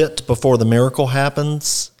 Don't quit before the miracle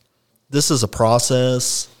happens. This is a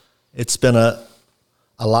process. It's been a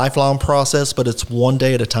lifelong process, but it's one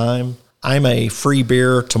day at a time. I'm a free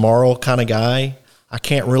beer tomorrow kind of guy. I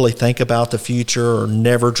can't really think about the future or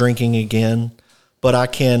never drinking again, but I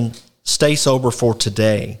can stay sober for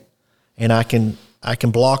today, and I can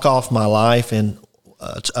block off my life in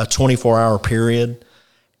a 24-hour period,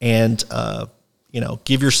 and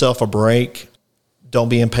give yourself a break. Don't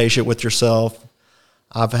be impatient with yourself.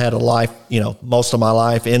 I've had a life, most of my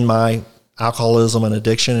life in my alcoholism and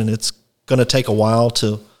addiction, and it's going to take a while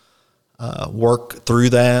to work through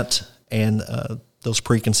that and those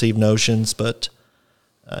preconceived notions. But,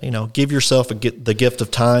 give yourself the gift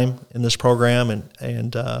of time in this program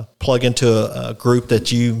and plug into a group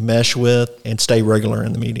that you mesh with and stay regular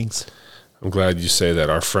in the meetings. I'm glad you say that.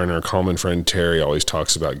 Our common friend Terry always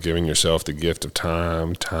talks about giving yourself the gift of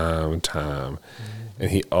time. And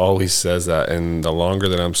he always says that. And the longer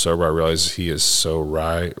that I'm sober, I realize he is so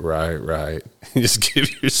right. Just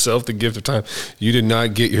give yourself the gift of time. You did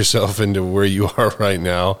not get yourself into where you are right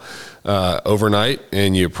now overnight,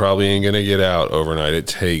 and you probably ain't going to get out overnight. It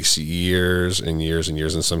takes years and years and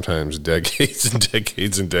years, and sometimes decades and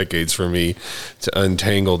decades and decades for me to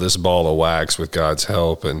untangle this ball of wax with God's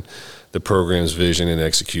help and the program's vision and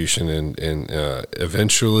execution. And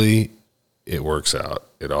eventually it works out.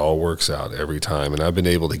 It all works out every time. And I've been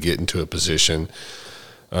able to get into a position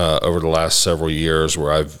over the last several years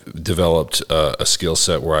where I've developed a skill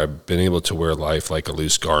set where I've been able to wear life like a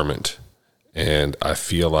loose garment. And I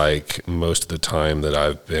feel like most of the time that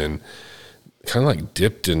I've been kind of like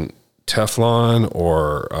dipped in Teflon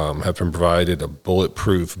or have been provided a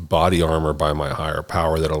bulletproof body armor by my higher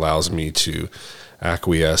power that allows me to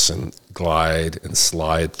acquiesce and glide and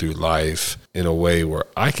slide through life in a way where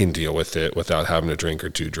I can deal with it without having to drink or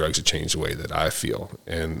do drugs to change the way that I feel.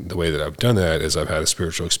 And the way that I've done that is I've had a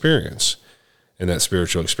spiritual experience. And that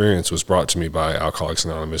spiritual experience was brought to me by Alcoholics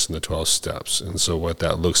Anonymous and the 12 Steps. And so what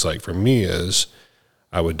that looks like for me is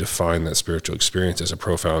I would define that spiritual experience as a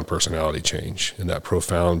profound personality change. And that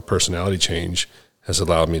profound personality change has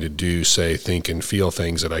allowed me to do, say, think, and feel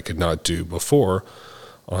things that I could not do before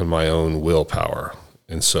on my own willpower.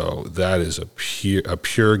 And so that is a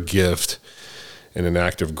pure gift and an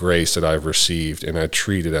act of grace that I've received, and I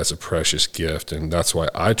treat it as a precious gift. And that's why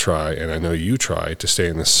I try, and I know you try, to stay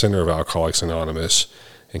in the center of Alcoholics Anonymous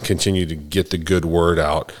and continue to get the good word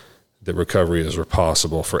out that recovery is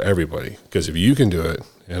possible for everybody. Because if you can do it,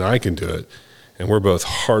 and I can do it, and we're both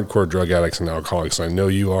hardcore drug addicts and alcoholics, I know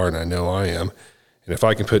you are and I know I am, and if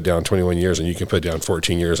I can put down 21 years and you can put down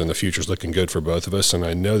 14 years and the future's looking good for both of us, and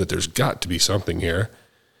I know that there's got to be something here.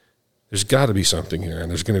 There's got to be something here, and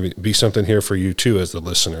there's going to be something here for you too as the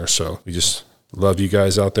listener. So we just love you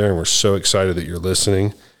guys out there, and we're so excited that you're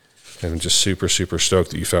listening, and I'm just super, super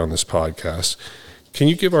stoked that you found this podcast. Can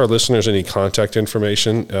you give our listeners any contact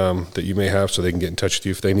information that you may have so they can get in touch with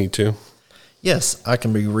you if they need to? Yes, I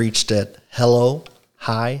can be reached at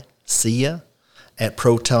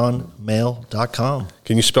hello@protonmail.com.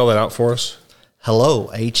 Can you spell that out for us? Hello,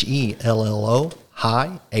 HELLO,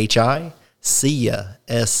 hi, HI, Seeya,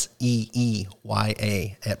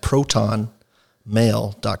 Seeya, at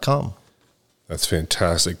protonmail.com. That's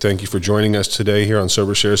fantastic. Thank you for joining us today here on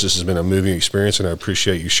Sober Shares. This has been a moving experience, and I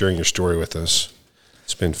appreciate you sharing your story with us.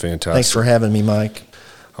 It's been fantastic. Thanks for having me, Mike.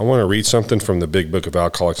 I want to read something from the Big Book of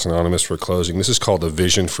Alcoholics Anonymous for closing. This is called A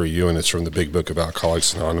Vision for You, and it's from the Big Book of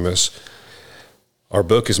Alcoholics Anonymous. Our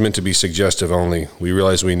book is meant to be suggestive only. We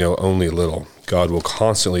realize we know only little. God will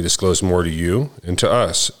constantly disclose more to you and to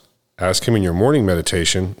us. Ask him in your morning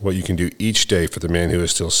meditation what you can do each day for the man who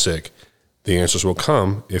is still sick. The answers will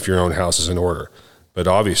come if your own house is in order. But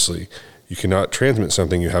obviously, you cannot transmit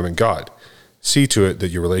something you haven't got. See to it that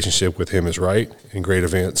your relationship with him is right, and great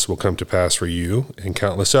events will come to pass for you and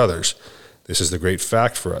countless others. This is the great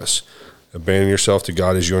fact for us. Abandon yourself to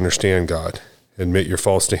God as you understand God. Admit your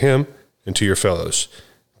faults to him and to your fellows.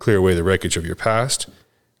 Clear away the wreckage of your past.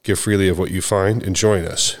 Give freely of what you find, and join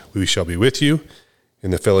us. We shall be with you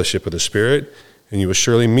in the fellowship of the Spirit, and you will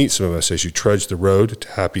surely meet some of us as you trudge the road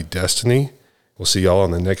to happy destiny. We'll see y'all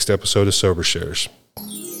on the next episode of Sober Shares.